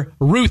 lager,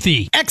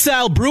 Ruthie.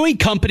 Exile Brewing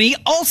Company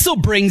also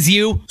brings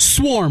you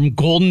Swarm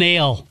Golden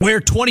Ale,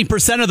 where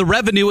 20% of the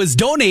revenue is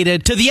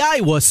donated to the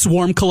Iowa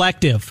Swarm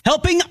Collective,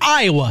 helping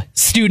Iowa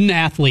student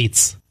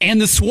athletes.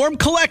 And the Swarm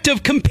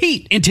Collective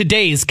compete in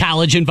today's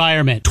college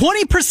environment.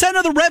 20%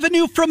 of the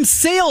revenue from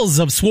sales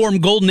of Swarm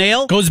Golden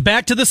Ale goes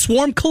back to the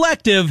Swarm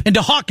Collective and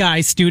to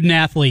Hawkeye student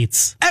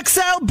athletes.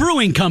 Exile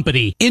Brewing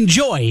Company.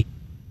 Enjoy.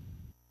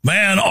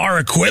 Man, our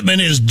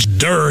equipment is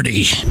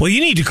dirty. Well,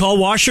 you need to call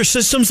Washer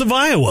Systems of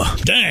Iowa.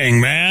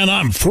 Dang, man,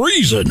 I'm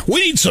freezing.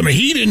 We need some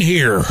heat in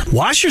here.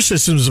 Washer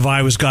Systems of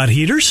Iowa's got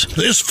heaters.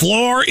 This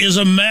floor is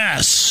a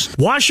mess.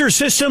 Washer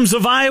Systems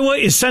of Iowa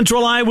is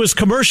Central Iowa's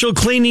commercial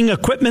cleaning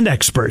equipment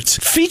experts,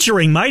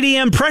 featuring Mighty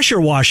M pressure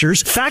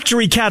washers,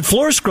 Factory Cat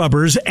floor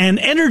scrubbers, and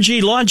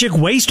Energy Logic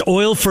waste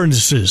oil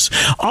furnaces.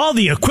 All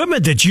the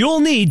equipment that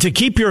you'll need to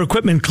keep your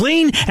equipment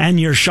clean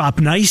and your shop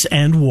nice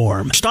and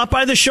warm. Stop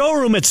by the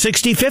showroom at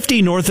 6050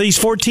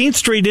 Northeast 14th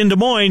Street in Des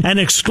Moines, an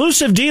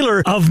exclusive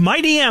dealer of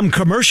Mighty M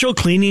commercial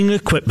cleaning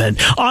equipment.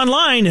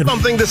 Online at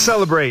something to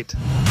celebrate.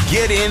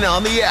 Get in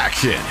on the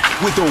action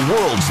with the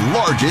world's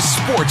largest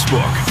sports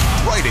book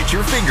right at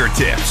your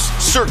fingertips.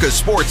 Circa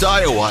Sports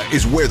Iowa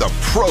is where the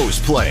pros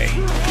play.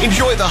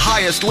 Enjoy the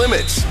highest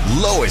limits,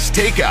 lowest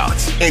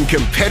takeouts, and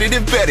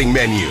competitive betting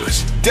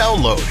menus.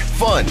 Download,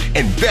 fund,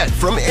 and bet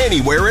from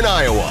anywhere in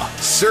Iowa.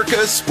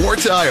 Circa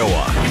Sports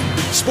Iowa.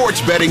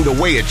 Sports betting the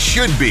way it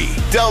should be.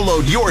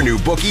 Download your new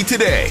bookie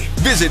today.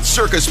 Visit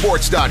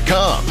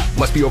circasports.com.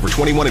 Must be over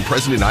 21 and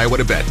present in Iowa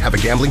to bet. Have a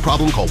gambling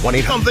problem? Call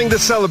 1-800. Something to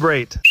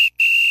celebrate.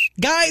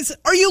 Guys,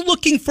 are you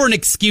looking for an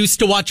excuse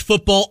to watch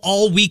football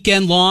all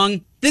weekend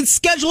long? Then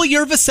schedule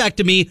your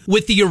vasectomy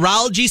with the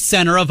Urology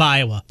Center of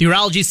Iowa. The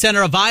Urology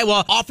Center of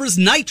Iowa offers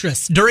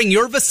nitrous during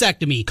your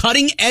vasectomy,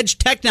 cutting-edge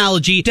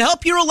technology to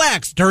help you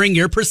relax during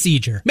your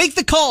procedure. Make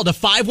the call to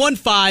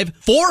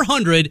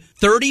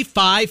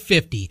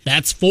 515-400-3550.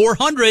 That's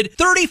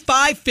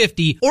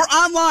 400-3550 or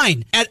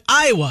online at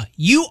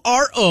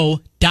iowauro.com.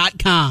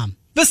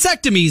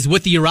 Vasectomies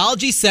with the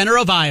Urology Center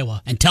of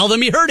Iowa. And tell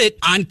them you heard it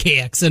on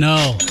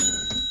KXNO.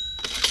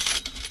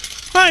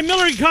 Hi,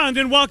 Miller and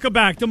Condon. Welcome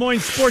back. Des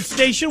Moines Sports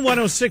Station,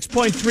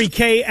 106.3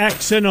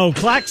 KXNO.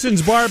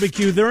 Claxons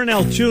Barbecue. They're in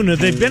Altoona.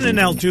 They've been in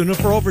Altoona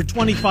for over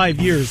 25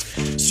 years,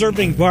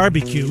 serving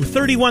barbecue.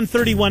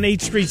 3131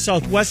 8th Street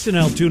Southwest in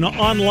Altoona.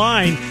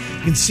 Online,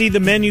 you can see the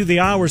menu, the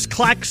hours.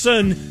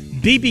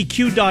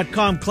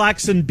 ClaxonBBQ.com,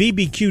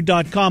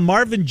 ClaxonBBQ.com.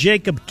 Marvin,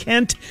 Jacob,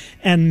 Kent,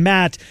 and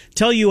Matt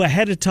tell you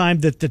ahead of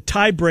time that the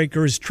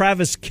tiebreaker is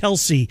Travis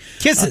Kelce.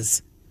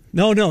 Kisses.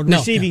 No,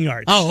 receiving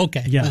yards. Oh,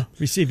 okay. Yeah,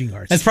 receiving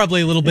yards. That's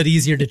probably a little bit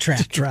easier to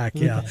track.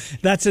 Yeah. Okay.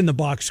 That's in the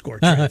box score.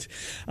 Right?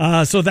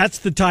 So that's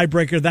the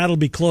tiebreaker. That'll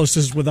be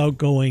closest without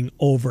going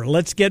over.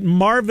 Let's get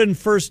Marvin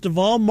first of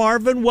all.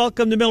 Marvin,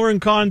 welcome to Miller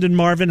and Condon.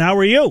 Marvin, how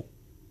are you?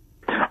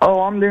 Oh,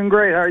 I'm doing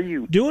great. How are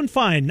you? Doing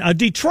fine.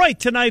 Detroit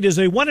tonight is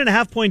a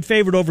 1.5-point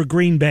favorite over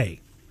Green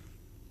Bay.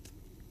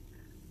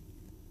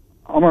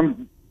 I'm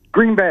on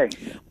Green Bay.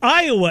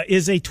 Iowa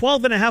is a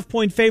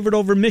 12.5-point favorite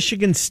over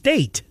Michigan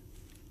State.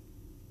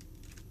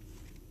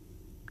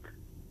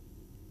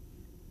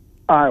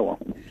 Iowa.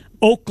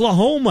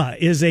 Oklahoma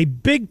is a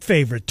big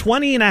favorite,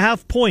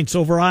 20.5 points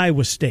over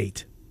Iowa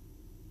State.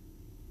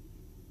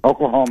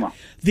 Oklahoma.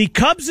 The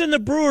Cubs and the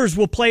Brewers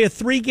will play a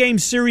 3-game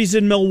series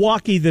in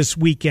Milwaukee this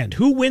weekend.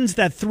 Who wins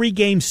that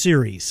 3-game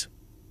series?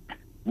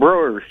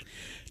 Brewers.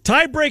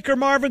 Tiebreaker,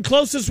 Marvin,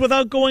 closest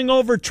without going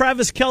over,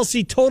 Travis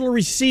Kelce, total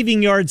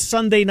receiving yards,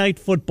 Sunday Night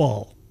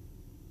Football.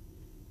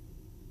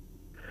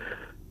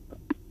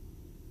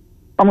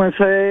 I'm going to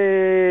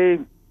say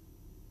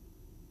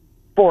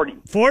 40.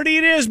 40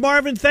 it is,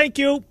 Marvin. Thank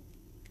you.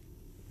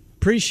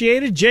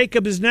 Appreciate it.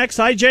 Jacob is next.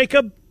 Hi,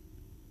 Jacob.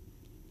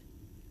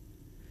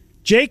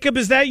 Jacob,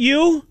 is that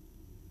you?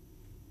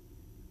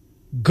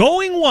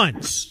 Going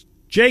once.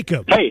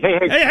 Jacob. Hey.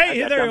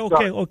 There.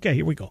 Okay,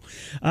 here we go.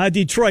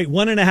 Detroit,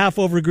 1.5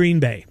 over Green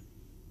Bay.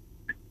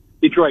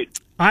 Detroit.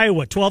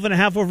 Iowa,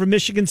 12.5 over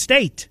Michigan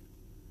State.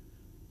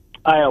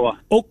 Iowa.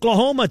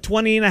 Oklahoma,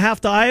 20.5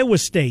 to Iowa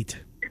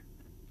State.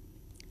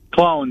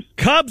 Clones.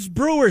 Cubs,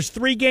 Brewers,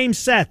 3-game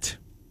set.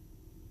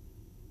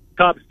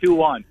 Cubs,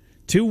 2-1.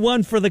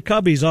 2-1 for the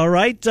Cubbies, all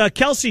right.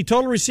 Kelce,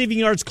 total receiving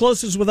yards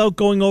closest without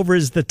going over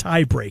is the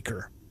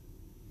tiebreaker.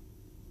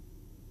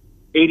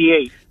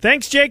 88.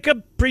 Thanks,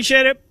 Jacob.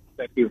 Appreciate it.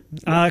 Thank you.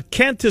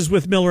 Kent is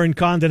with Miller and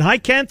Condon. Hi,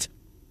 Kent.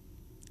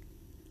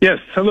 Yes,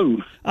 hello.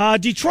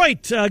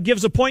 Detroit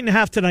gives a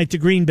 1.5 tonight to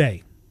Green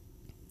Bay.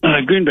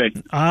 Green Bay.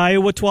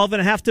 Iowa,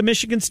 12.5 to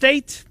Michigan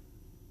State.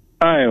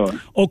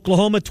 Iowa.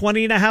 Oklahoma,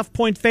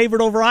 20.5-point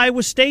favorite over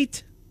Iowa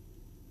State.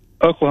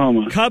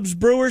 Oklahoma. Cubs,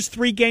 Brewers,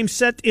 3-game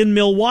set in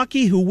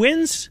Milwaukee. Who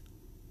wins?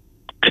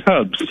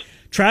 Cubs.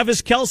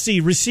 Travis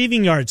Kelce,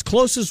 receiving yards,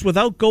 closest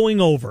without going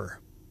over.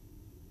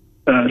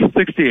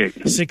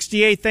 68.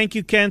 68. Thank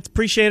you, Kent.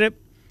 Appreciate it.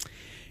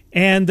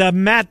 And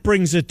Matt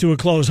brings it to a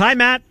close. Hi,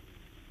 Matt.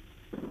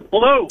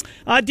 Hello.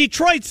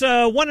 Detroit's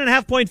a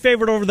 1.5-point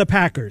favorite over the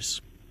Packers.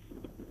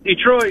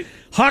 Detroit.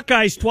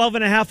 Hawkeyes,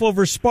 12.5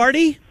 over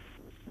Sparty.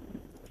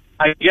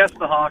 I guess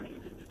the Hawks.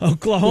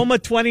 Oklahoma,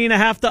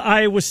 20.5 to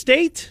Iowa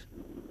State.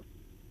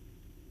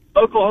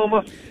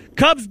 Oklahoma.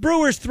 Cubs,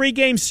 Brewers,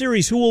 3-game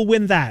series. Who will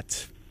win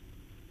that?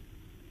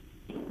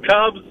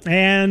 Cubs.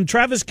 And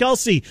Travis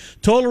Kelce,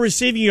 total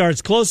receiving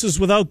yards,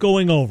 closest without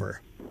going over.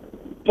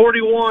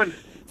 41.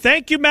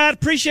 Thank you, Matt.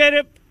 Appreciate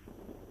it.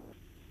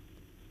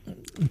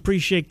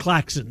 Appreciate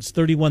Claxons,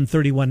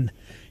 3131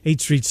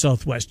 8th Street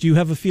Southwest. Do you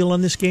have a feel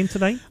on this game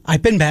tonight?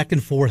 I've been back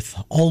and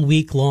forth all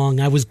week long.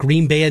 I was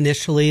Green Bay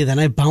initially, then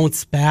I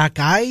bounced back.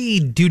 I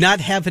do not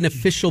have an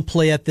official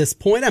play at this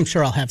point. I'm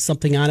sure I'll have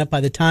something on it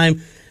by the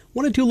time.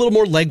 Want to do a little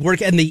more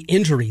legwork, and the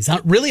injuries,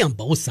 really on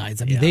both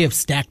sides. I mean, they have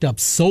stacked up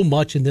so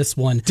much in this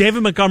one.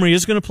 David Montgomery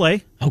is going to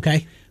play.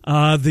 Okay.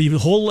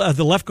 The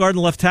left guard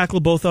and left tackle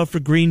both out for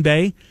Green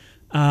Bay.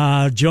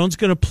 Jones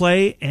going to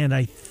play, and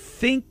I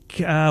think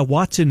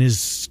Watson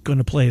is going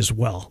to play as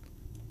well,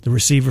 the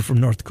receiver from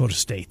North Dakota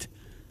State.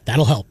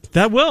 That'll help.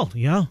 That will,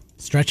 yeah.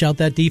 Stretch out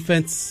that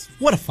defense.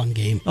 What a fun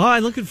game. Oh,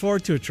 I'm looking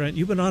forward to it, Trent.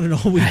 You've been on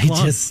it all week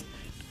long.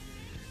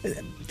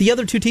 The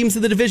other two teams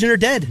in the division are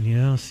dead.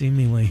 Yeah,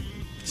 seemingly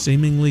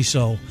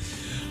so.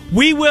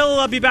 We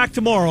will be back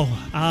tomorrow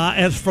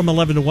from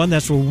 11 to 1.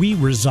 That's where we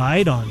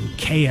reside on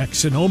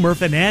KXNO.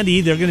 Murph and Andy,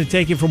 they're going to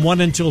take you from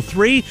 1 until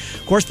 3.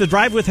 Of course, The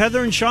Drive with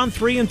Heather and Sean,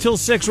 3 until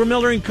 6. We're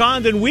Miller and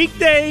Condon,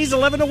 weekdays,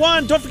 11 to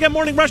 1. Don't forget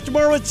Morning Rush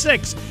tomorrow at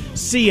 6.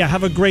 See ya.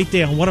 Have a great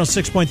day on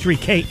 106.3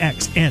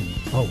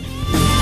 KXNO.